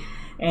thinking.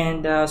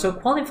 And so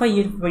qualify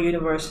for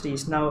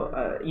universities.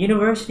 Now,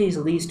 universities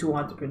leads to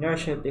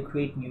entrepreneurship. They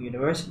create new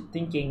university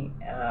thinking.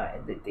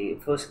 And they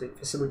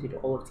facilitate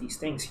all of these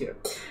things here.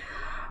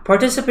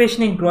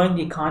 Participation in growing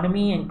the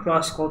economy and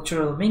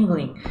cross-cultural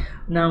mingling.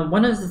 Now,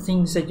 one of the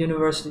things that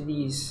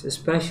universities,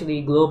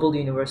 especially global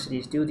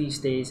universities, do these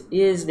days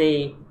is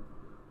they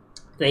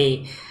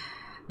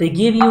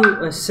give you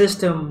a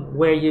system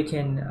where you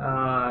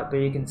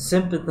can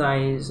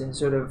sympathize and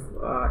sort of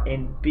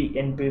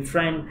and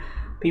befriend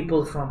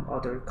people from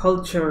other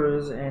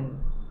cultures, and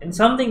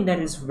something that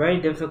is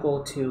very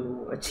difficult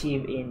to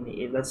achieve in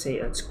let's say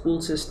at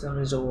school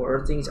systems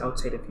or things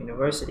outside of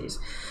universities.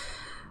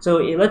 So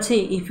let's say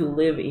if you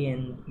live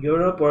in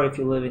Europe or if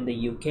you live in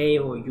the UK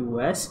or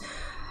US,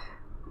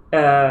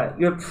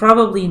 you're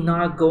probably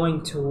not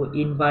going to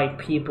invite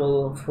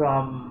people that's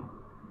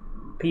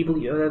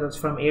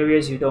from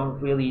areas you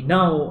don't really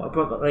know.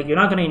 Like you're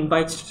not going to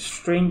invite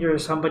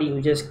strangers, somebody who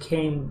just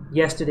came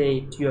yesterday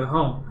to your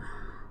home.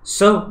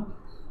 So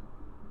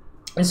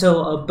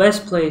a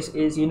best place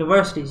is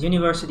universities.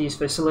 Universities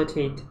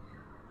facilitate.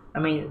 I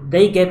mean,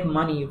 they get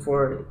money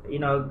for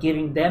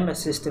giving them a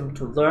system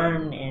to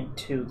learn and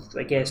to,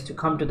 I guess, to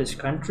come to this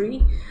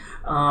country,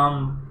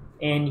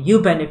 and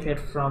you benefit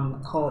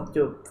from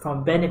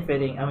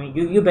benefiting. I mean,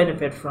 you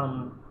benefit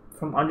from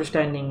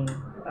understanding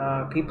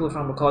people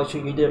from a culture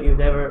you've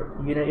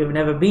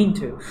never been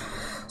to.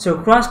 So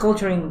cross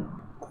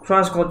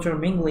cultural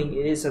mingling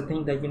is a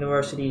thing that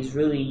universities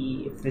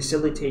really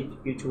facilitate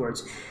you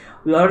towards.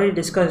 We already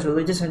discussed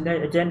religious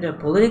agenda,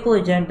 political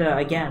agenda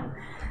again.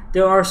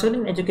 There are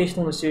certain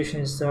educational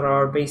institutions that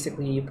are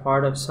basically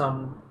part of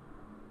some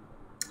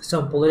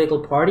political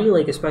party,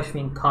 like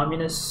especially in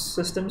communist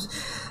systems.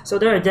 So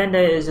their agenda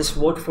is just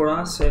vote for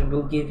us and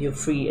we'll give you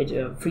free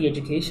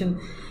education,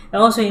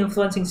 and also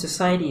influencing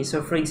society.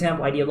 So for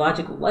example,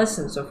 ideological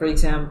lessons. So for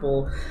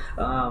example,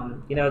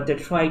 they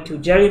try to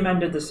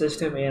gerrymander the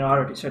system in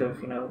order to sort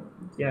of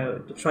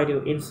to try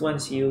to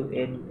influence you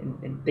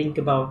and think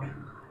about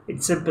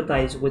and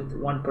sympathize with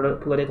one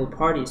political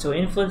party. So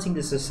influencing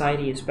the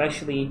society,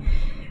 especially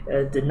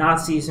the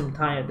Nazism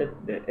time,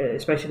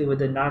 especially with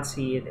the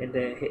Nazi and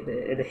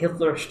the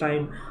Hitler's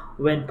time,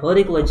 when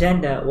political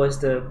agenda was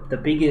the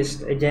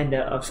biggest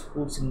agenda of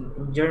schools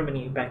in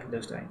Germany back in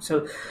those times.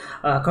 So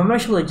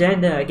commercial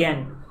agenda,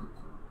 again,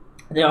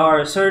 there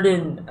are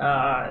certain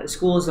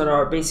schools that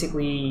are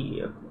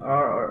basically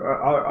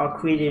are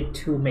created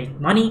to make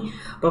money,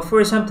 but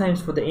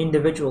sometimes for the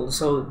individual.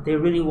 So they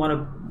really want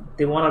to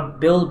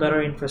build better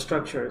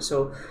infrastructure.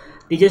 So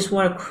they just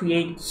want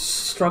to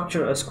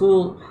structure a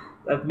school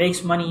that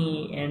makes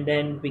money, and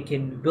then we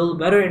can build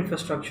better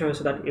infrastructure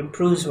so that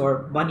improves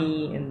our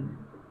money. And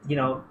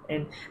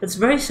and it's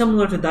very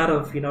similar to that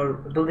of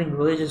building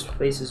religious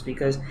places,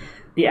 because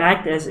they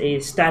act as a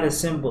status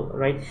symbol,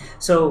 right?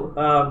 So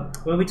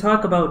when we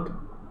talk about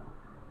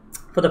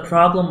for the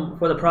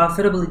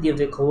profitability of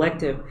the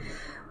collective,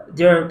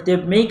 they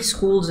make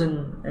schools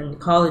and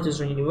colleges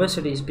or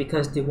universities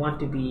because they want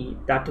to be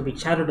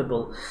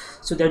charitable.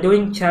 So they're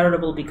doing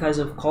charitable because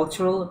of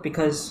cultural,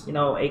 because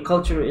a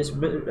culture is,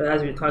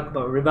 as we talk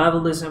about,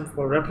 revivalism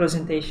for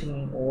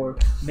representation or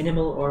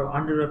minimal or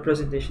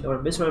underrepresentation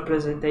or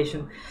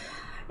misrepresentation.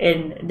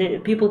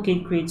 And people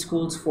can create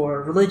schools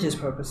for religious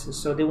purposes.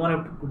 So they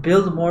want to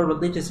build more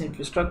religious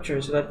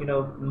infrastructure so that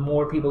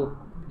more people,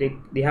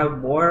 they have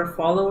more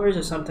followers,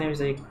 or sometimes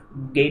they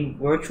gain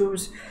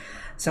virtues.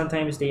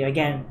 Sometimes they,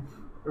 again,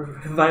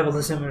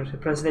 revivalism or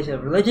representation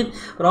of religion,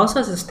 but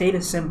also as a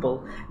status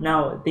symbol.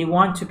 Now, they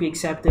want to be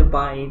accepted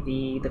by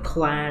the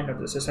clan or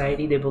the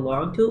society they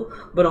belong to,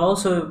 but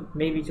also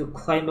maybe to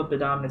climb up the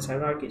dominance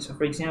hierarchy. So,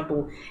 for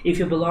example, if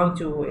you belong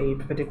to a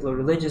particular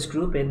religious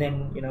group, and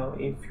then,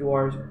 if you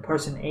are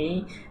person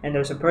A, and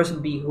there's a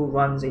person B who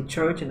runs a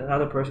church, and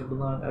another person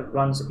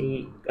runs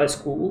a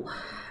school,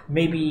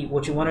 maybe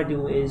what you want to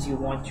do is you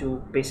want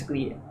to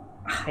basically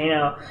you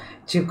know,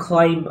 to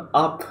climb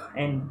up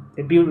and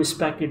be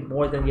respected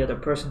more than the other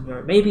person,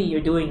 or maybe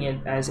you're doing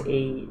it as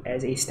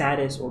a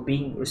status or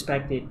being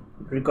respected,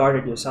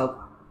 regarded yourself.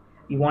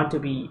 You want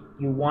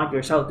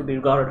yourself to be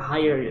regarded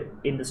higher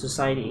in the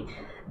society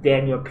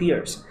than your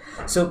peers.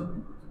 So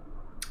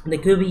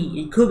it could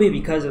be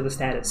because of the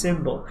status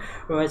symbol,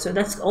 right? So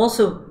that's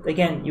also,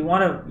 again, you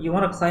want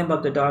to climb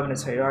up the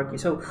dominance hierarchy.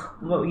 So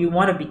you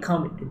want to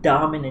become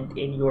dominant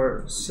in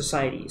your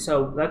society.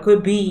 So that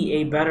could be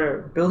a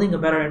better building a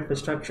better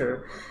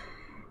infrastructure.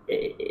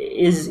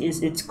 Is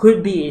it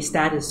could be a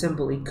status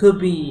symbol. It could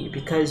be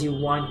because you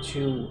want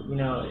to,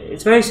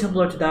 it's very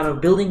similar to that of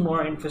building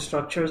more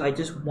infrastructures. I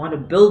just want to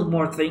build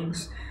more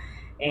things,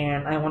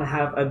 and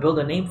I build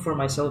a name for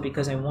myself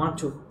because I want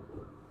to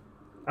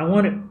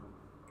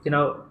you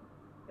know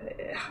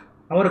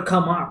I want to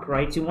come up,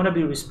 right? You want to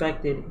be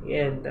respected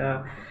and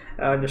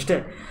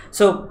understood.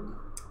 So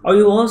are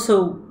you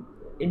also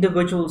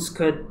individuals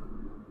could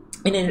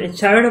in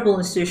charitable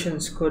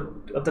institutions could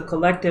of the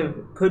collective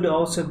could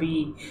also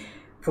be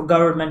for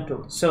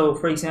governmental. So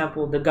for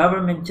example, the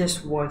government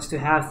just wants to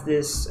have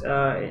this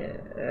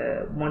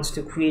wants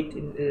to create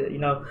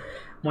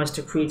wants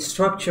to create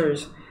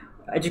structures,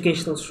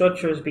 educational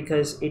structures,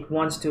 because it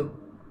wants to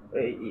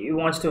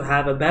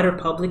have a better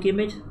public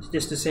image,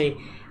 just to say,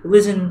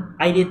 listen,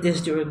 I did this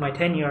during my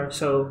tenure,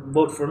 so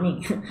vote for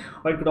me.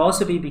 Or it could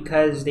also be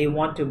because they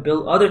want to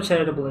build other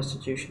charitable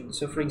institutions.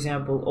 So for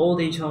example,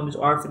 old age homes,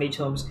 orphanage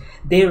homes,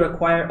 they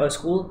require a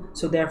school,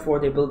 so therefore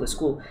they build a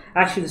school.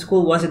 Actually, the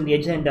school wasn't the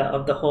agenda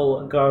of the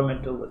whole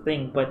governmental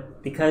thing,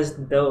 but because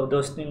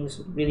those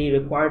things really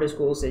require the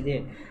schools, they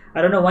did.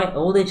 I don't know why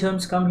old age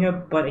homes come here,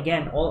 but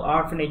again, all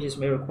orphanages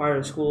may require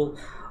a school.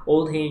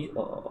 Old age,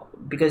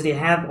 because they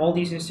have all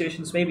these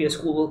institutions, maybe a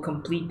school will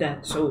complete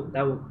that. So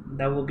that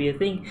will be a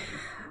thing.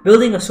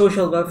 Building a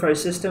social welfare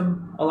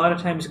system, a lot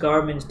of times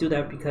governments do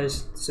that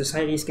because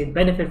societies can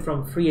benefit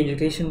from free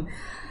education.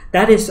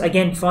 That is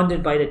again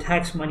funded by the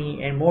tax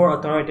money and more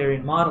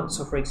authoritarian models.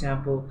 So for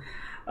example,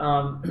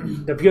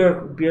 the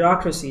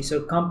bureaucracy,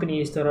 so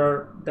companies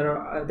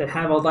that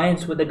have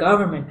alliance with the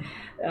government,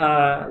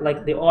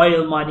 like the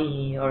oil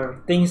money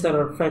or things that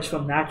are fetched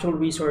from natural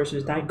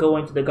resources that go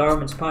into the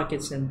government's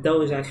pockets, and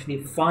those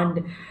actually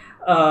fund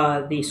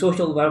the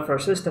social welfare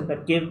system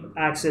that give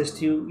access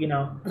to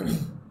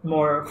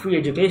more free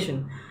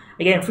education.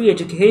 Again, free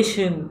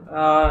education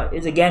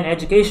is again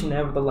education,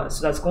 nevertheless.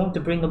 So that's going to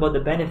bring about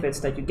the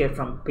benefits that you get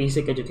from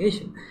basic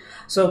education.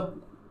 So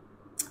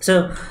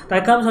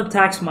that comes with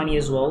tax money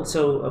as well.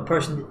 So the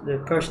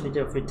percentage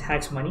of your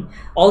tax money,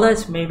 all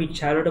that's maybe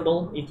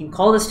charitable. You can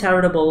call this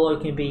charitable, or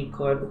it can be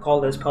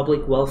called as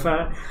public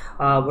welfare,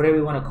 whatever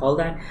you want to call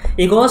that.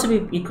 It could also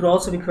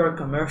be called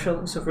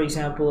commercial. So for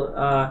example,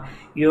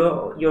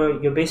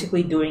 you're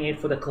basically doing it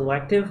for the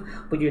collective,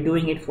 but you're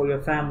doing it for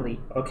your family,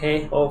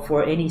 okay, or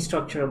for any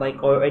structure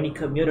or any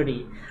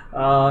community.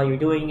 You're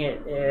doing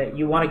it.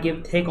 You want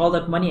to take all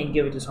that money and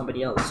give it to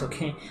somebody else,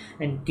 okay,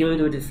 and give it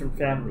to a different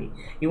family.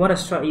 You want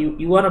to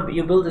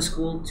you build a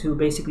school to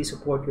basically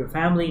support your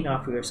family,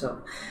 not for yourself.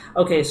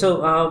 Okay,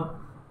 so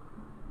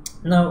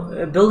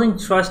now building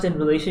trust in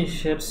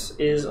relationships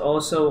is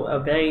also a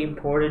very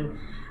important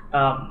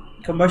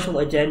commercial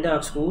agenda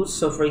of schools.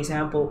 So for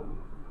example,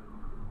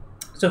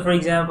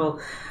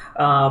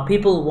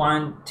 people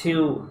want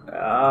to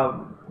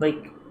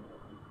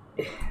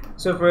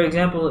so for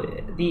example,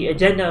 the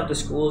agenda of the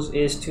schools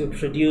is to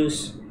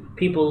produce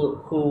people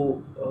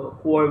who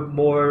are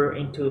more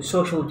into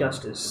social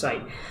justice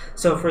side.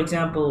 So for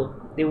example,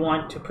 they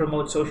want to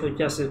promote social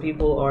justice.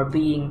 People are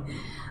being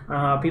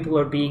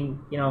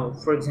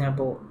for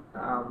example,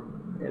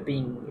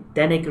 being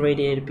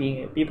denigrated,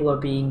 people are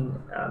being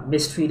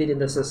mistreated in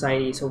the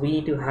society. So we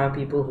need to have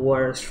people who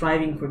are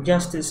striving for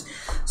justice.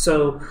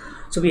 So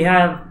we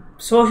have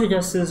social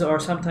justice, or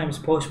sometimes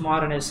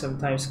postmodernist,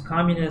 sometimes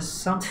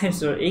communist, sometimes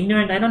they're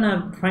ignorant. I don't know,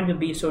 I'm trying to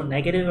be so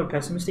negative or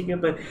pessimistic here,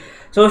 but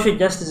social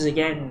justice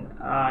again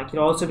can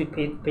also be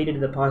painted in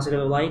the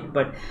positive light.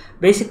 But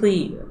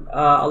basically,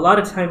 a lot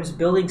of times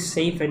building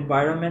safe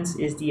environments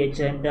is the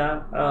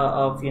agenda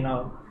of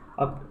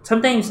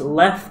sometimes the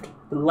left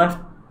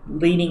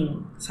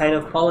leaning side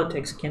of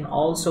politics can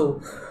also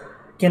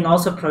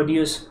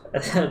produce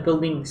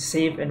building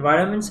safe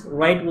environments.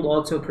 Right will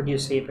also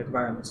produce safe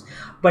environments.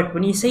 But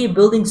when you say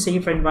building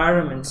safe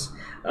environments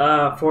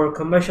for a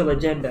commercial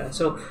agenda,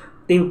 so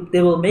they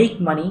will make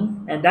money,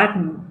 and that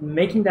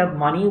making that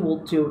money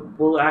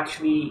will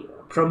actually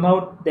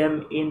promote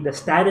them in the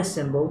status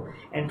symbol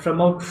and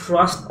promote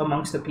trust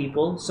amongst the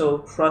people. So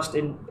trust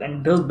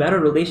and build better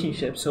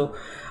relationships. So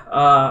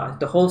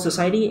the whole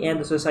society and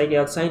the society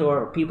outside,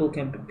 or people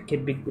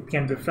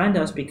can befriend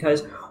us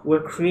because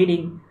we're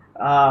creating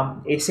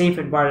a safe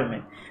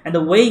environment. And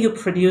the way you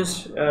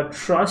produce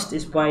trust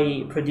is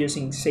by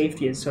producing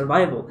safety and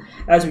survival.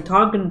 As we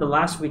talked in the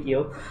last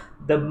video,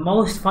 the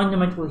most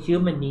fundamental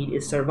human need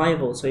is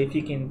survival. So if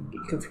you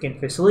can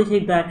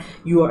facilitate that,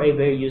 you are a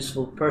very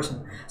useful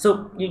person.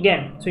 So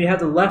again, you have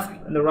the left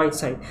and the right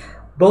side.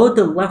 Both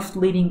the left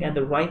leading and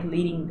the right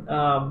leading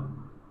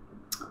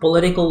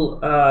political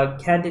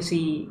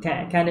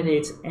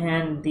candidates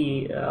and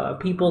the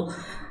people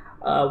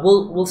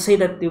will say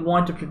that they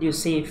want to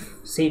produce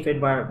safe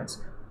environments.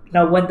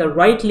 Now, when the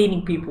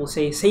right-leaning people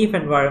say safe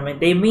environment,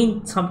 they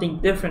mean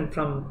something different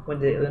from when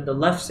the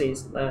left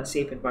says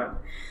safe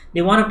environment.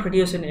 They want to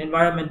produce an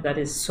environment that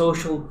is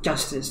social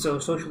justice, so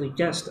socially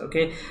just,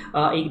 okay?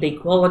 The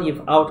equality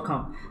of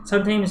outcome.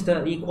 Sometimes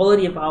the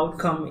equality of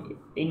outcome,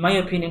 in my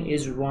opinion,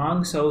 is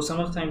wrong. So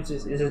sometimes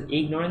is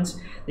ignorance.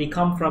 They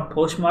come from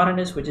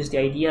postmodernism, which is the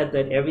idea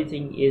that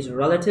everything is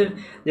relative.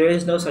 There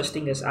is no such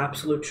thing as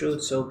absolute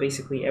truth. So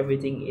basically,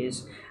 everything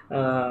is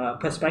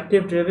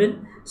perspective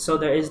driven. So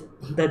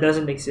there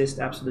doesn't exist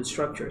absolute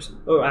structures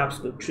or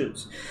absolute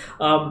truths.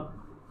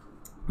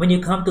 When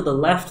you come to the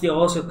left, they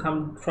also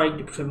come trying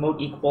to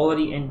promote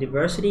equality and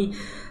diversity.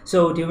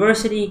 So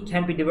diversity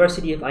can be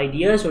diversity of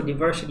ideas or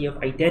diversity of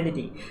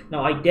identity.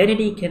 Now,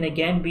 identity can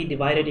again be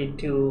divided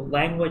into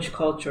language,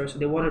 culture. So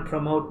they want to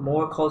promote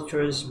more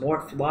cultures,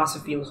 more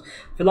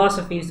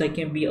philosophies that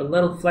can be a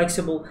little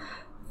flexible,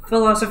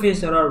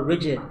 philosophies that are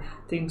rigid,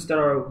 things that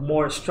are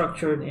more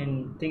structured,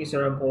 and things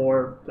that are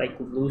more like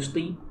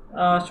loosely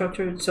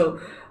structured. So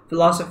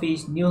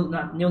philosophies, new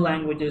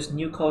languages,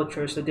 new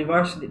cultures, the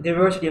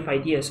diversity of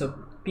ideas. So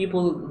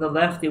people, the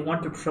left, they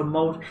want to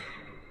promote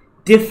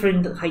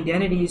different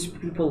identities.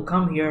 People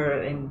come here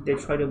and they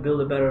try to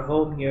build a better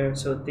home here,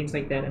 so things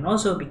like that. And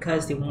also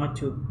because they want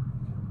to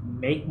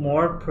make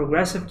more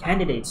progressive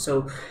candidates,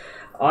 so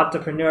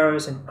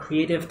entrepreneurs and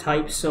creative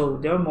types, so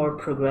they're more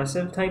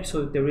progressive types,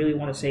 so they really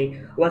want to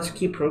say, let's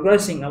keep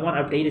progressing, I want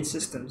updated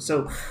systems.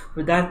 So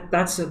with that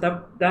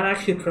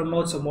actually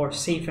promotes a more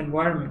safe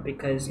environment,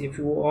 because if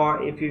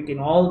you can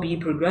all be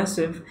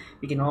progressive,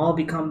 you can all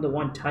become the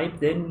one type,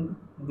 then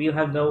we'll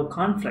have no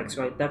conflicts,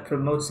 right? That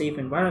promotes safe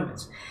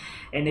environments.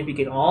 And if we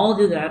can all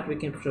do that, we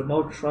can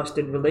promote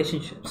trusted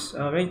relationships.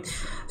 All right.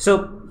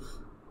 So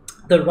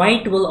the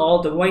right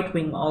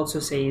wing also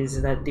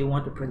says that they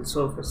want to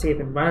preserve safe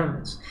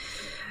environments.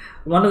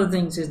 One of the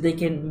things is they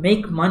can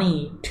make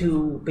money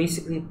to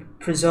basically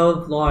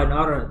preserve law and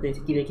order.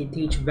 They can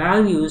teach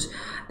values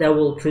that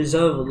will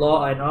preserve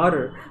law and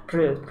order,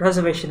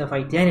 preservation of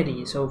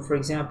identity. So, for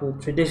example,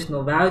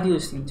 traditional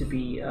values need to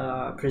be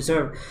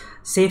preserved.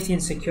 Safety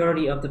and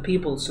security of the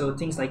people. So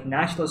things like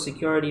national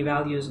security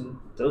values and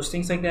those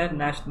things like that,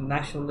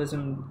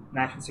 nationalism,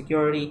 national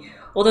security,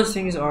 all those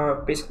things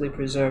are basically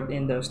preserved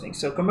in those things.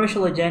 So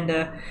commercial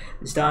agenda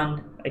is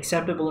done,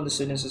 acceptable in the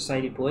student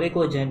society,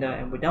 political agenda,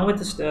 and we're done with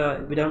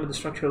the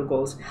structural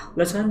goals.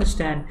 Let's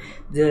understand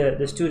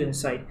the student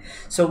side.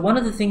 So one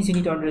of the things you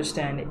need to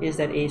understand is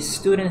that a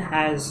student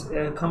has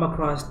comes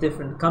across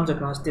different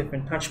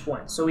touch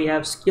points. So we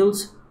have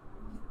skills.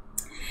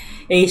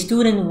 A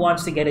student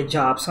wants to get a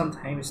job.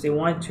 Sometimes they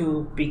want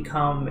to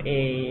become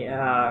they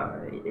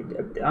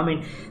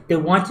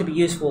want to be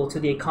useful to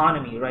the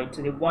economy, right?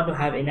 So they want to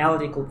have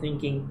analytical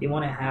thinking. They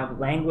want to have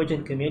language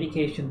and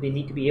communication. They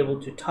need to be able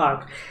to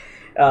talk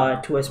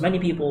to as many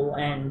people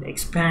and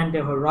expand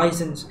their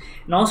horizons,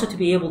 and also to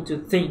be able to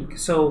think.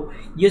 So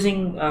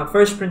using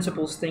first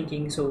principles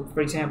thinking. So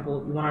for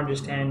example, you want to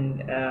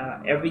understand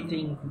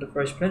everything from the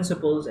first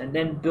principles, and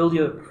then build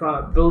your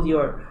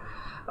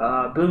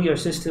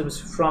systems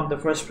from the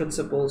first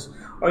principles.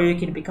 Or you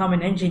can become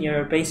an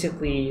engineer,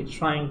 basically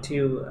trying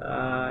to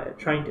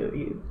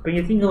when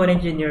you think about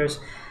engineers,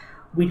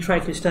 we try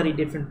to study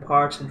different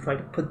parts and try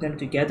to put them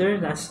together.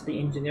 That's the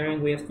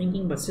engineering way of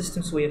thinking. But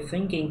systems way of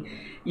thinking,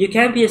 you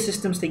can be a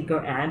systems thinker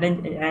and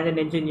an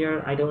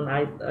engineer. I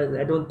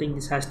don't think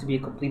this has to be a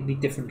completely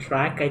different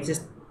track.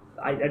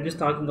 I'm just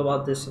talking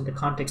about this in the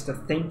context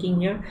of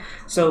thinking here.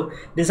 So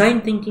design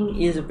thinking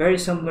is very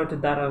similar to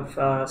that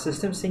of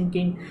systems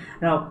thinking.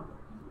 Now,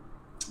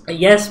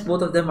 yes,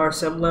 both of them are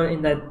similar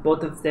in that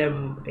both of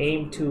them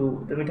aim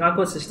to, when we talk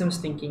about systems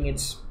thinking,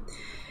 it's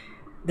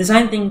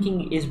design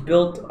thinking is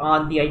built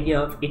on the idea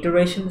of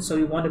iteration. So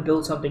you want to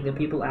build something that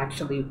people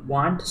actually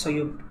want. So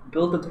you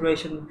build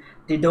iteration.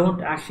 They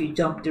don't actually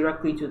jump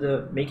directly to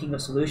the making a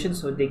solution.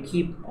 So they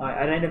keep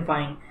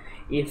identifying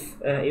if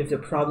the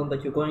problem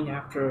that you're going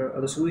after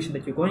or the solution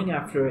that you're going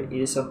after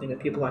is something that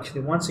people actually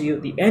want. So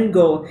the end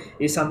goal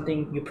is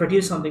you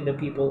produce something that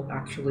people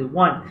actually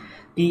want.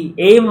 The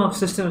aim of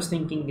systems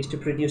thinking is to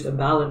produce a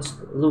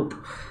balanced loop,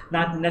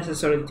 not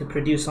necessarily to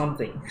produce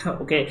something.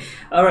 Okay,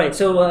 all right.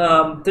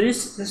 So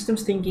this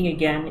systems thinking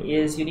again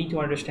is you need to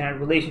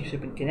understand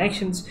relationship and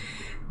connections.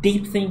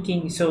 Deep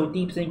thinking. So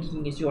deep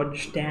thinking is you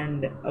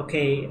understand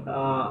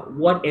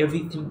what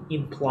everything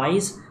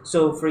implies.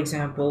 So for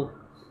example,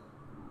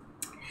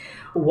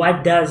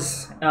 what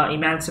does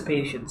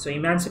emancipation? So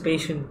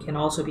emancipation can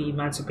also be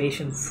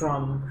emancipation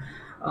from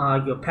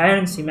your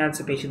parents'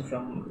 emancipation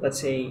from, let's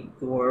say,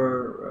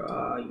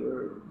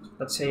 your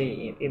let's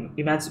say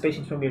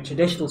emancipation from your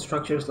traditional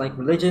structures like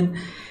religion,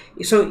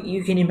 so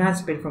you can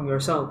emancipate from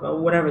yourself or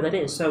whatever that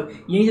is. So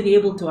you need to be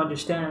able to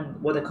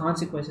understand what the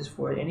consequences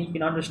for it, and you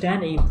can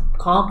understand a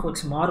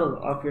complex model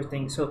of your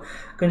thing. So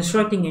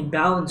constructing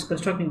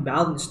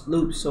balanced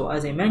loops. So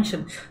as I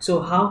mentioned,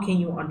 so how can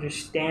you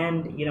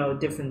understand,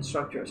 different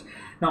structures?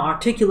 Now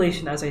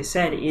articulation, as I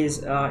said,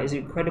 is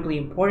incredibly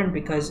important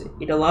because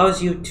it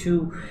allows you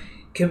to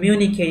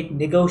communicate,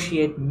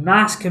 negotiate,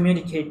 mass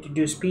communicate, to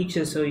do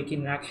speeches so you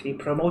can actually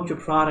promote your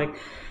product,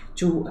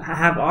 to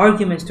have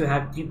arguments, to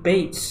have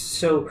debates,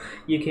 so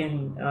you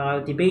can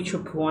debate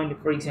your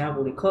point. For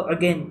example,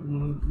 again,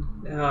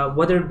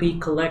 whether it be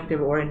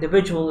collective or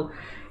individual,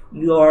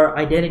 your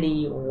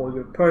identity or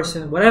your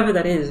person, whatever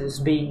that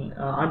is being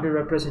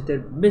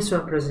underrepresented,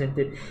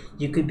 misrepresented,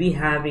 you could be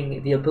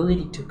having the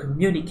ability to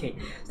communicate.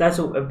 So that's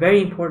a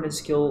very important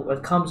skill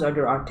that comes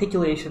under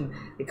articulation,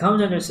 it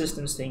comes under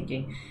systems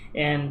thinking,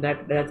 and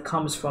that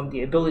comes from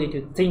the ability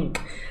to think.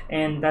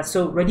 And that's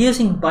so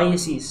reducing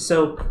biases.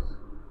 So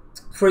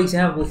for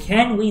example,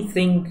 can we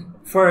think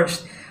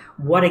first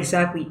what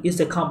exactly is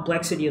the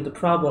complexity of the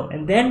problem,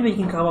 and then we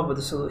can come up with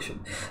a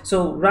solution?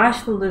 So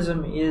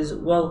rationalism is,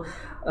 so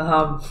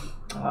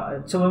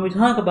when we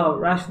talk about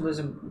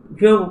rationalism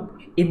here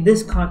in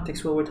this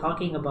context, what we're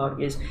talking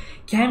about is,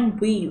 can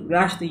we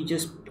rationally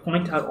just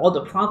point out all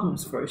the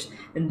problems first,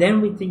 and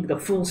then we think the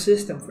full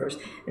system first,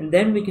 and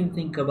then we can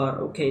think about,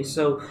 okay,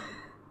 so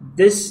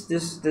this,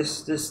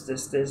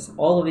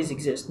 all of these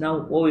exist. Now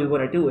what we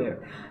want to do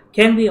here,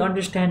 can we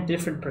understand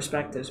different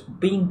perspectives,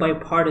 being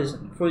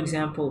bipartisan? For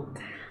example,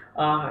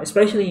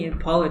 especially in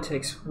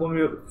politics, when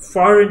we're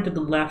far into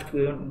the left,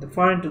 we're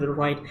far into the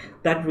right,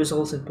 that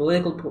results in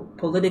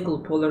political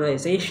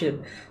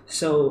polarization.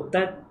 So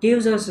that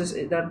gives us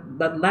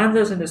that lands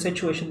us in a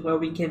situation where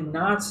we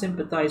cannot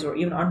sympathize or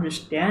even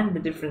understand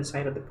the different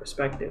side of the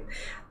perspective.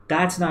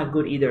 That's not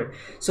good either.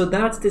 So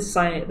that's the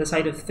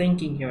side of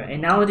thinking here.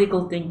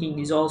 Analytical thinking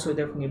is also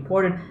definitely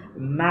important.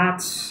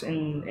 Maths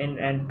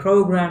and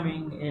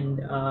programming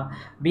and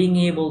being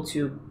able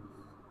to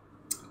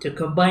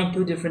combine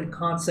two different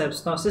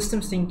concepts. Now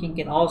systems thinking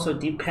can also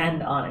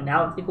depend on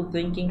analytical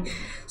thinking.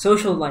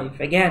 Social life,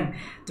 again,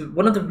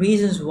 one of the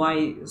reasons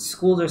why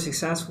schools are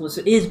successful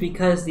is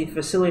because they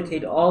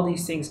facilitate all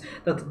these things.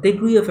 The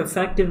degree of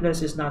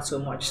effectiveness is not so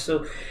much.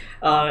 So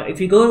if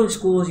you go to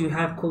schools, you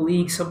have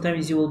colleagues,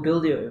 sometimes you will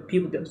build your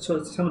people.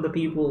 So some of the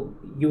people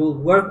you will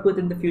work with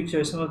in the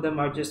future, some of them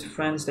are just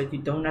friends that you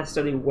don't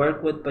necessarily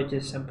work with, but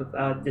just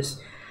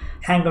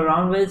hang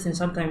around with, and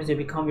sometimes they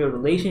become your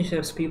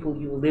relationships, people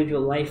you live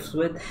your lives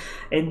with,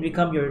 and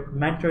become your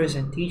mentors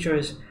and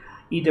teachers,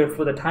 either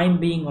for the time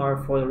being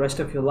or for the rest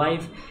of your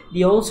life.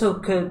 They also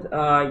could,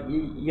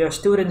 your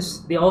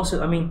students,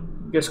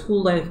 your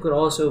school life could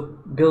also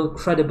build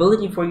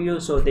credibility for you,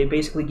 so they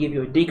basically give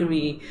you a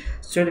degree,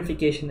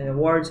 certification, and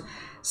awards.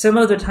 Some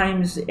of the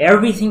times,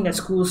 everything that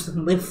schools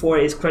live for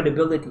is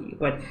credibility,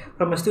 but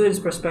from a student's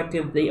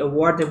perspective, they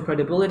award them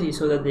credibility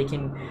so that they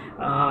can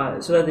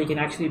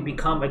actually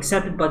become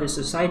accepted by the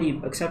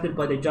society, accepted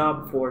by the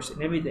job force,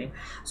 and everything.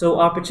 So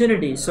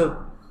opportunities.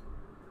 So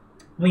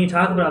when you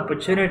talk about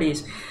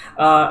opportunities,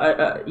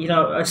 a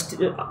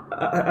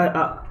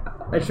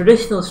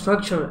traditional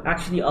structure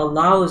actually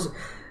allows,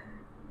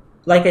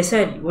 like I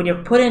said, when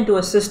you're put into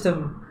a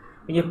system,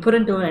 when you're put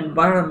into an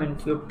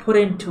environment, you're put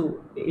into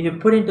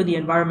the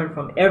environment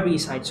from every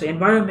side. So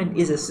environment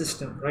is a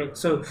system, right?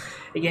 So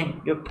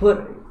again,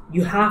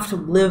 you have to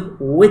live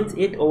with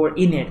it or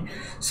in it.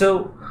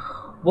 So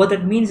what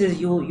that means is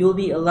you'll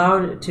be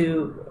allowed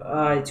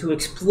to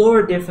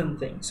explore different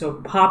things. So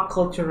pop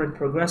culture and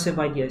progressive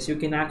ideas, you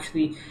can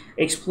actually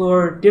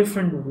explore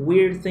different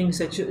weird things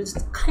that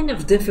it's kind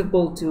of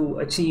difficult to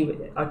achieve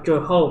at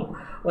your home,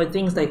 or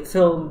things like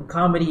film,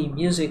 comedy,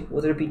 music,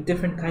 whether it be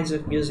different kinds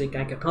of music,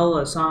 a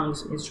cappella,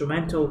 songs,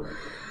 instrumental,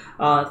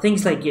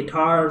 things like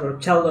guitars or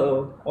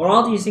cello, or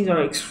all these things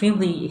are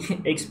extremely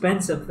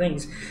expensive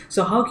things.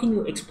 So how can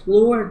you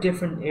explore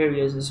different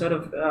areas and sort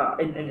of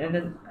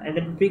and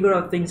then figure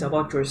out things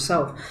about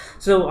yourself?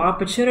 So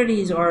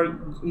opportunities are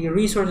your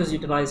resources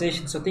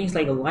utilization. So things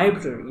like a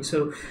library,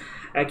 so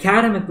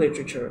academic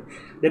literature,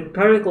 the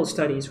empirical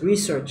studies,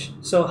 research.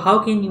 So how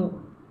can you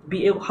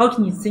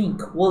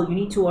think? Well, you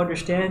need to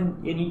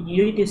understand, you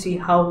need to see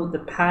how the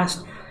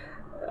past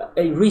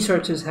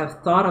researchers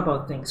have thought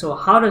about things. So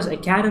how does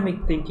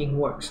academic thinking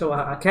work? So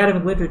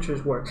academic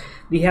literatures work.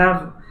 We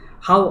have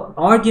how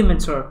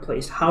arguments are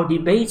placed, how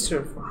debates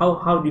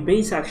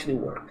actually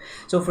work.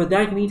 So for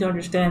that, you need to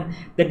understand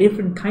the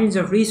different kinds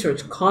of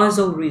research: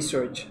 causal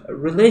research,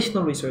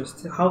 relational research,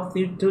 how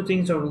the two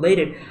things are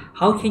related.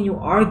 How can you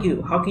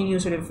argue? How can you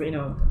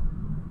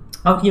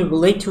how can you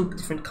relate to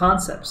different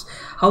concepts?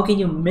 How can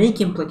you make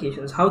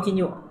implications? How can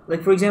you,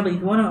 like, for example, if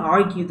you want to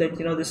argue that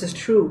this is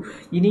true,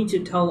 you need to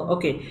tell,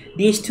 okay,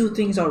 these two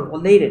things are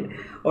related,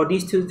 or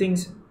these two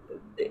things,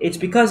 it's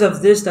because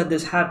of this that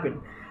this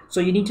happened. So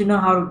you need to know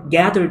how to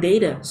gather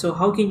data. So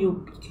how can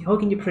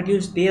you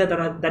produce data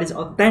that is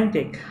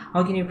authentic?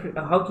 How can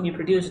you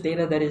produce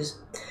data that is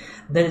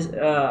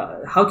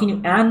how can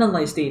you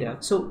analyze data?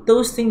 So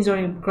those things are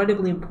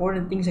incredibly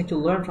important things that you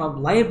learn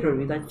from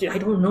library. That I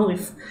don't know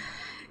if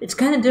it's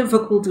kind of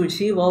difficult to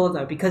achieve all of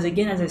that, because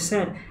again, as I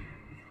said,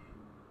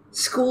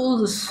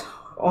 schools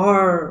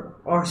are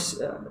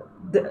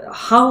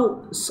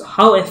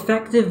how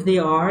effective they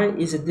are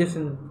is a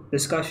different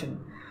discussion,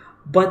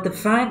 but the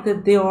fact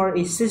that they are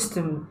a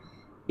system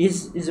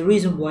is the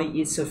reason why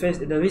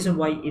the reason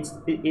why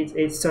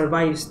it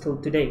survives till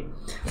today.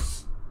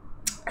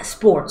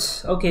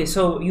 Sports. Okay,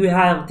 so you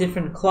have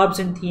different clubs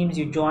and teams.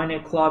 You join a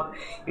club,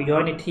 you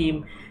join a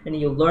team, and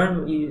you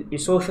learn. You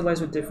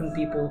socialize with different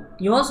people.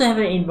 You also have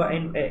an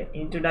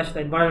international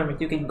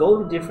environment. You can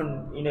go to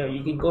different.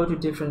 You can go to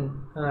different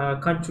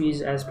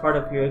countries as part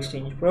of your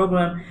exchange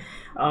program.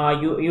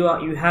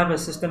 You have a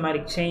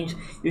systematic change.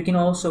 You can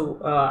also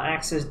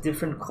access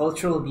different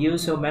cultural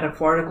views, so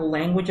metaphorical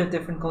language of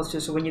different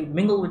cultures. So when you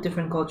mingle with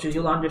different cultures,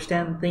 you'll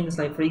understand things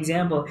like, for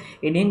example,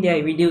 in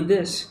India we do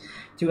this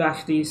to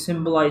actually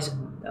symbolize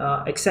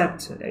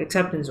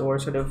acceptance, or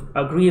sort of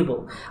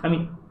agreeable. I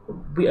mean,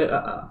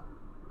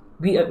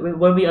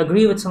 when we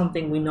agree with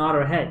something, we nod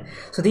our head.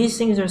 So these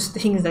things are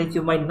things that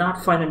you might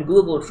not find on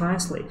Google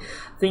Translate.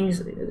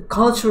 Things,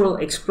 cultural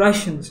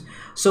expressions.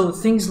 So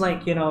things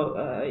like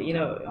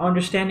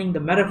understanding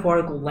the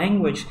metaphorical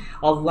language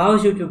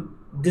allows you to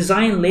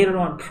design later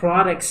on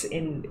products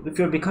if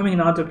you're becoming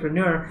an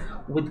entrepreneur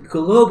with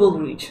global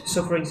reach.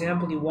 So for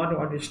example, you want to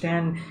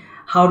understand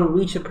how to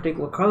reach a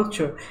particular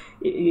culture.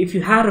 If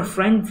you had a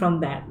friend from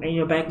that,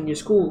 back in your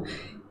school,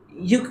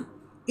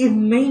 it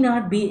may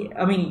not be.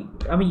 I mean,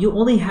 you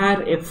only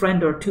had a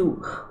friend or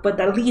two, but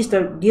at least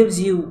that gives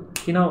you,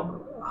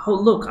 oh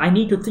look, I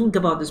need to think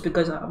about this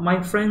because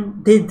my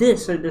friend did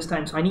this at this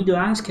time, so I need to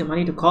ask him. I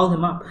need to call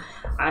him up.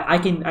 I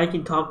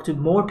can talk to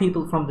more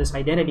people from this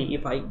identity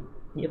if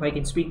I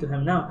can speak to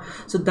him now.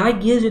 So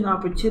that gives you an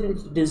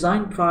opportunity to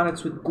design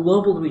products with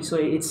global reach. So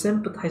it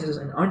sympathizes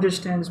and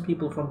understands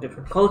people from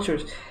different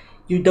cultures.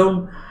 You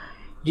don't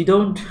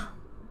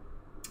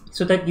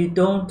so that you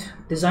don't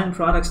design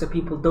products that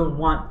people don't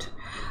want.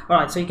 All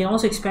right, so you can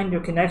also expand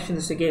your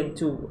connections again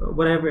to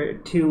whatever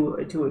to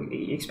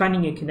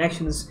expanding your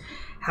connections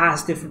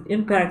has different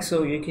impacts.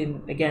 So you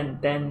can again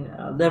then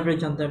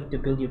leverage on them to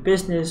build your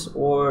business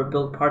or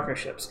build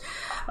partnerships,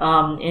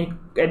 and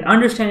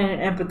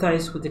understand and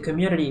empathize with the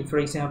community. For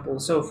example,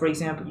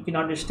 you can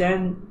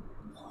understand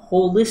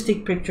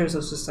holistic pictures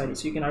of society,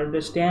 so you can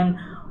understand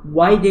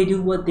why they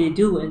do what they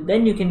do, and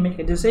then you can make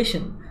a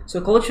decision. So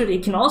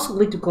it can also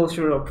lead to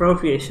cultural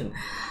appropriation.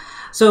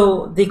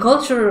 So the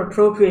cultural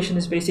appropriation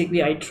is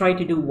basically, I try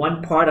to do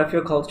one part of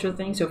your culture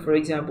thing. So for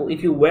example,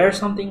 if you wear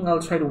something,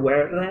 I'll try to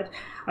wear that.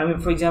 I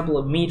mean, for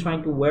example, me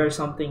trying to wear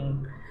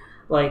something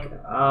like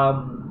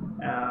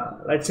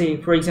let's say,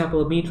 for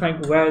example, me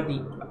trying to wear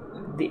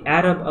the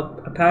Arab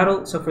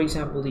apparel. So for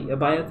example, the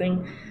abaya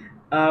thing,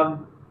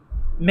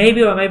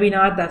 maybe or maybe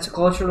not, that's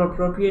cultural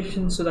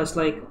appropriation. So that's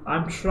like,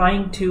 I'm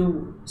trying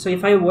to, so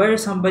if I wear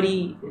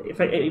somebody,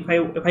 if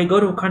I go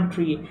to a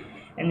country,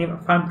 and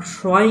if I'm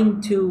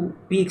trying to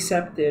be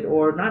accepted,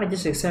 or not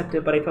just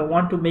accepted, but if I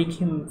want to make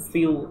him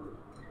feel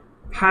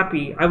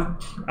happy, I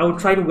would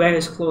try to wear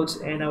his clothes,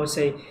 and I would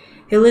say,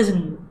 hey,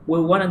 listen,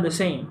 we're one and the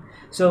same.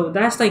 So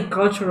that's like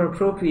cultural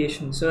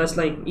appropriation. So that's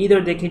like, either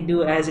they can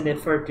do as an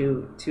effort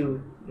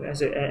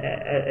as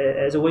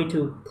a way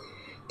to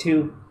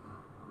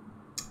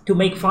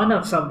make fun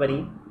of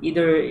somebody,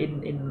 either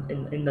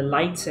in the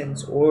light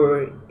sense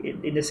or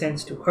in the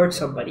sense to hurt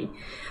somebody.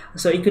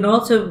 So you can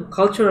also,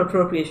 cultural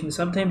appropriation,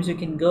 sometimes you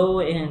can go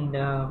and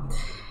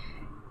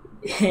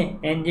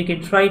and you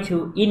can try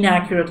to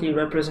inaccurately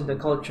represent the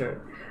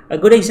culture. A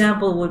good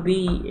example would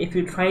be if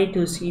you try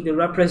to see the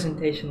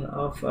representation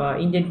of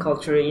Indian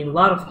culture in a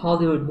lot of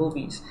Hollywood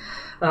movies.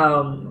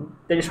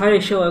 They try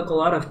to show a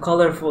lot of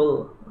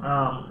colorful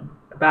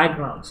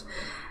backgrounds.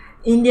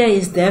 India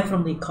is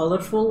definitely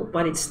colorful,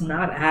 but it's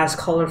not as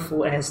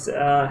colorful as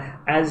it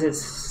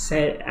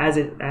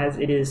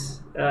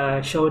is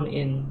shown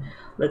in,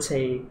 let's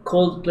say,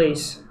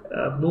 Coldplay's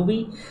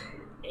movie.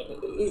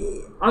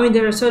 I mean,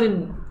 there are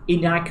certain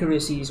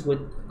inaccuracies with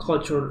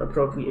cultural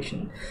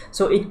appropriation.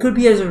 So it could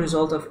be as a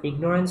result of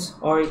ignorance,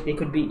 or it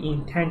could be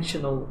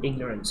intentional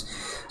ignorance.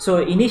 So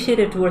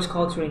initiative towards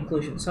cultural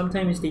inclusion,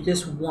 sometimes they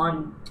just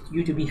want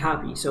you to be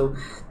happy. So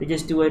they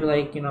just do it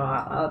like,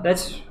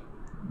 let's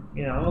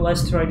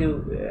try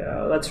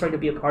to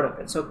be a part of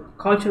it. So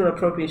cultural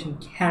appropriation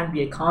can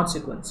be a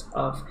consequence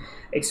of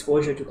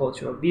exposure to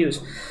cultural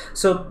views.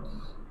 So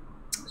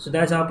So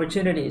that's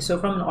opportunity. So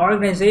from an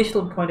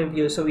organizational point of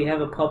view, so we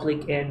have a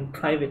public and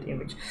private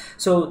image.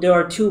 So there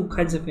are two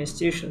kinds of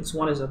institutions.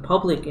 One is a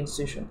public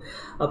institution.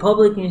 A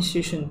public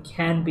institution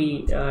can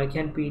be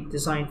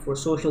designed for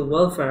social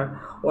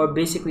welfare, or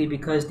basically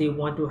because they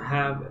want to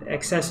have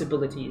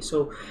accessibility.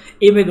 So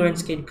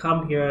immigrants can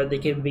come here, they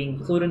can be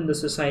included in the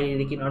society,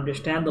 they can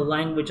understand the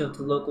language of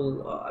the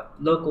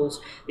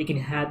locals. They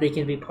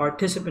can be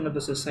participant of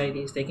the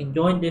societies. They can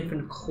join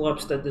different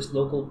clubs that this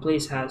local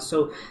place has.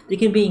 So they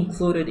can be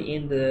included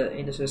in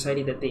the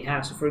society that they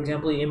have. So for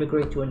example, you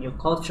immigrate to a new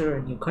culture,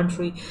 a new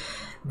country,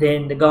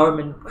 then the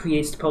government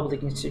creates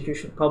public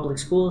institution, public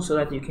schools, so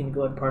that you can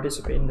go and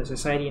participate in the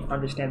society and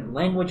understand the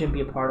language and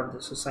be a part of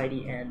the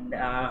society and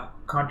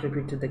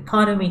contribute to the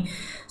economy.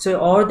 So,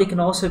 or they can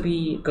also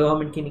be,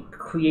 government can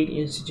create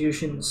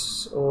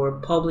institutions, or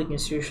public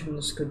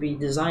institutions could be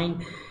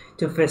designed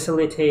to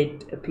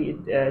facilitate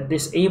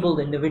disabled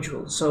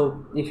individuals.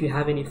 So if you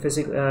have any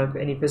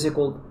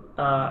physical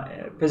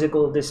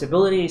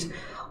disabilities,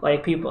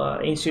 like people,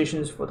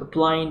 institutions for the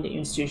blind,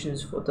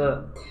 institutions for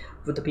the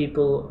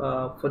people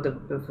for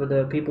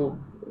the people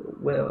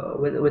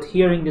with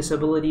hearing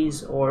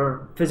disabilities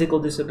or physical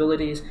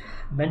disabilities,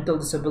 mental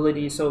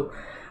disabilities. So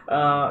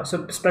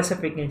so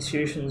specific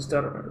institutions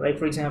that are, like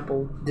for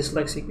example,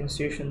 dyslexic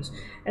institutions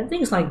and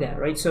things like that,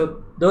 right?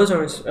 So those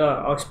are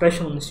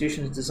special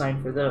institutions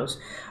designed for those.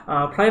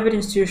 Private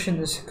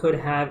institutions could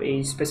have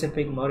a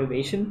specific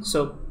motivation.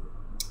 So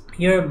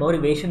here,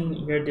 motivation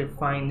here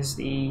defines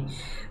the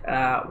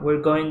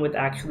we're going with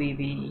actually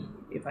the,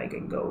 if I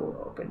can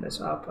go open this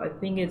up, I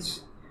think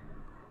it's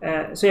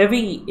so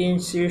every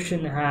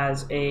institution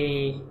has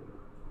a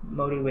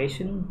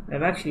motivation.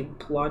 I've actually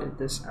plotted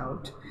this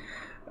out.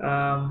 If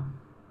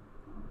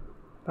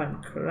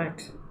I'm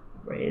correct,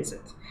 where is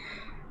it?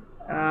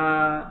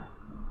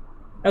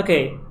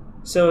 Okay,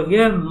 so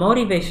here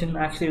motivation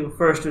actually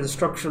refers to the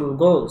structural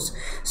goals.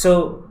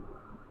 So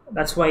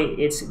that's why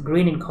it's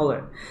green in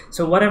color.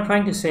 So what I'm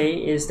trying to say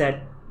is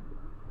that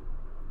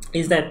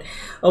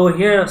over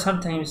here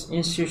sometimes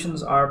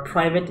institutions are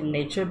private in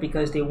nature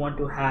because they want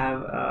to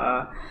have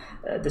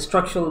the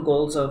structural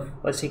goals of,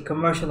 let's say,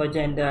 commercial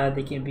agenda.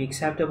 They can be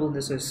acceptable in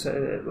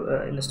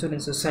the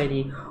student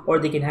society, or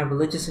they can have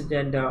religious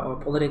agenda or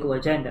political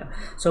agenda.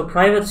 So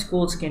private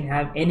schools can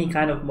have any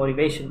kind of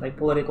motivation, like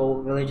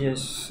political,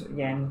 religious,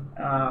 again,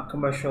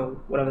 commercial,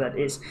 whatever that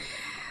is.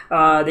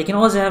 They can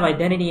also have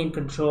identity and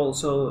control.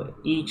 So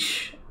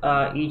each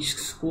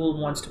school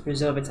wants to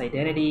preserve its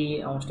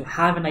identity, wants to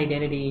have an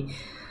identity.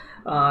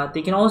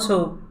 They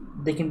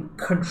can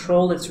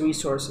control its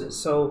resources.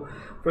 So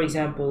for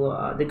example,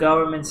 the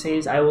government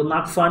says, I will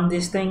not fund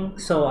this thing,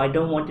 so I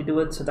don't want to do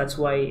it. So that's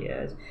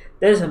why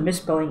there's a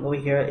misspelling over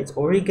here. It's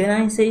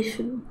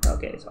organization.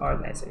 Okay, it's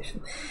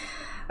organization.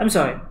 I'm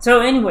sorry. So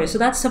anyway, so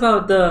that's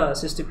about the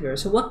system here.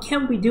 So what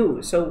can we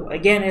do? So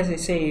again, as I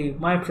say,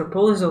 my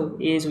proposal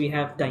is we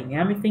have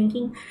dynamic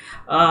thinking.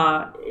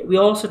 We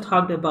also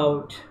talked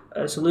about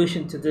a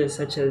solution to this,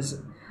 such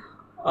as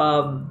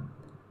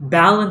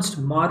balanced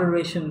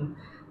moderation,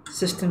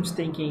 systems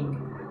thinking,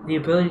 the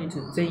ability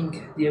to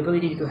think, the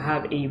ability to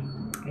have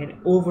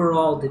an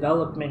overall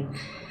development,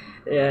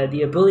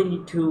 the ability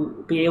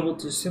to be able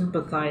to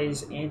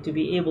sympathize and to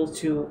be able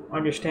to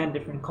understand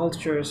different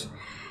cultures,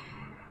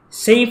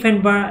 safe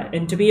environment,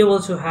 and to be able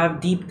to have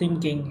deep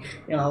thinking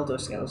and all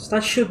those skills.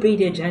 That should be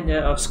the agenda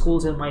of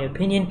schools, in my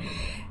opinion,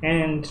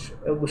 and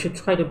we should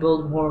try to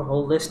build more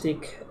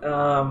holistic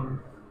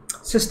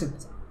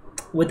systems.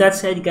 With that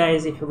said,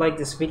 guys, if you like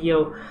this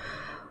video,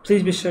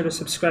 please be sure to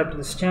subscribe to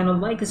this channel,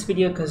 like this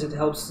video because it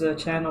helps the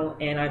channel,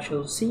 and I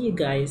shall see you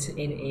guys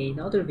in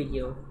another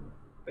video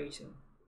very soon.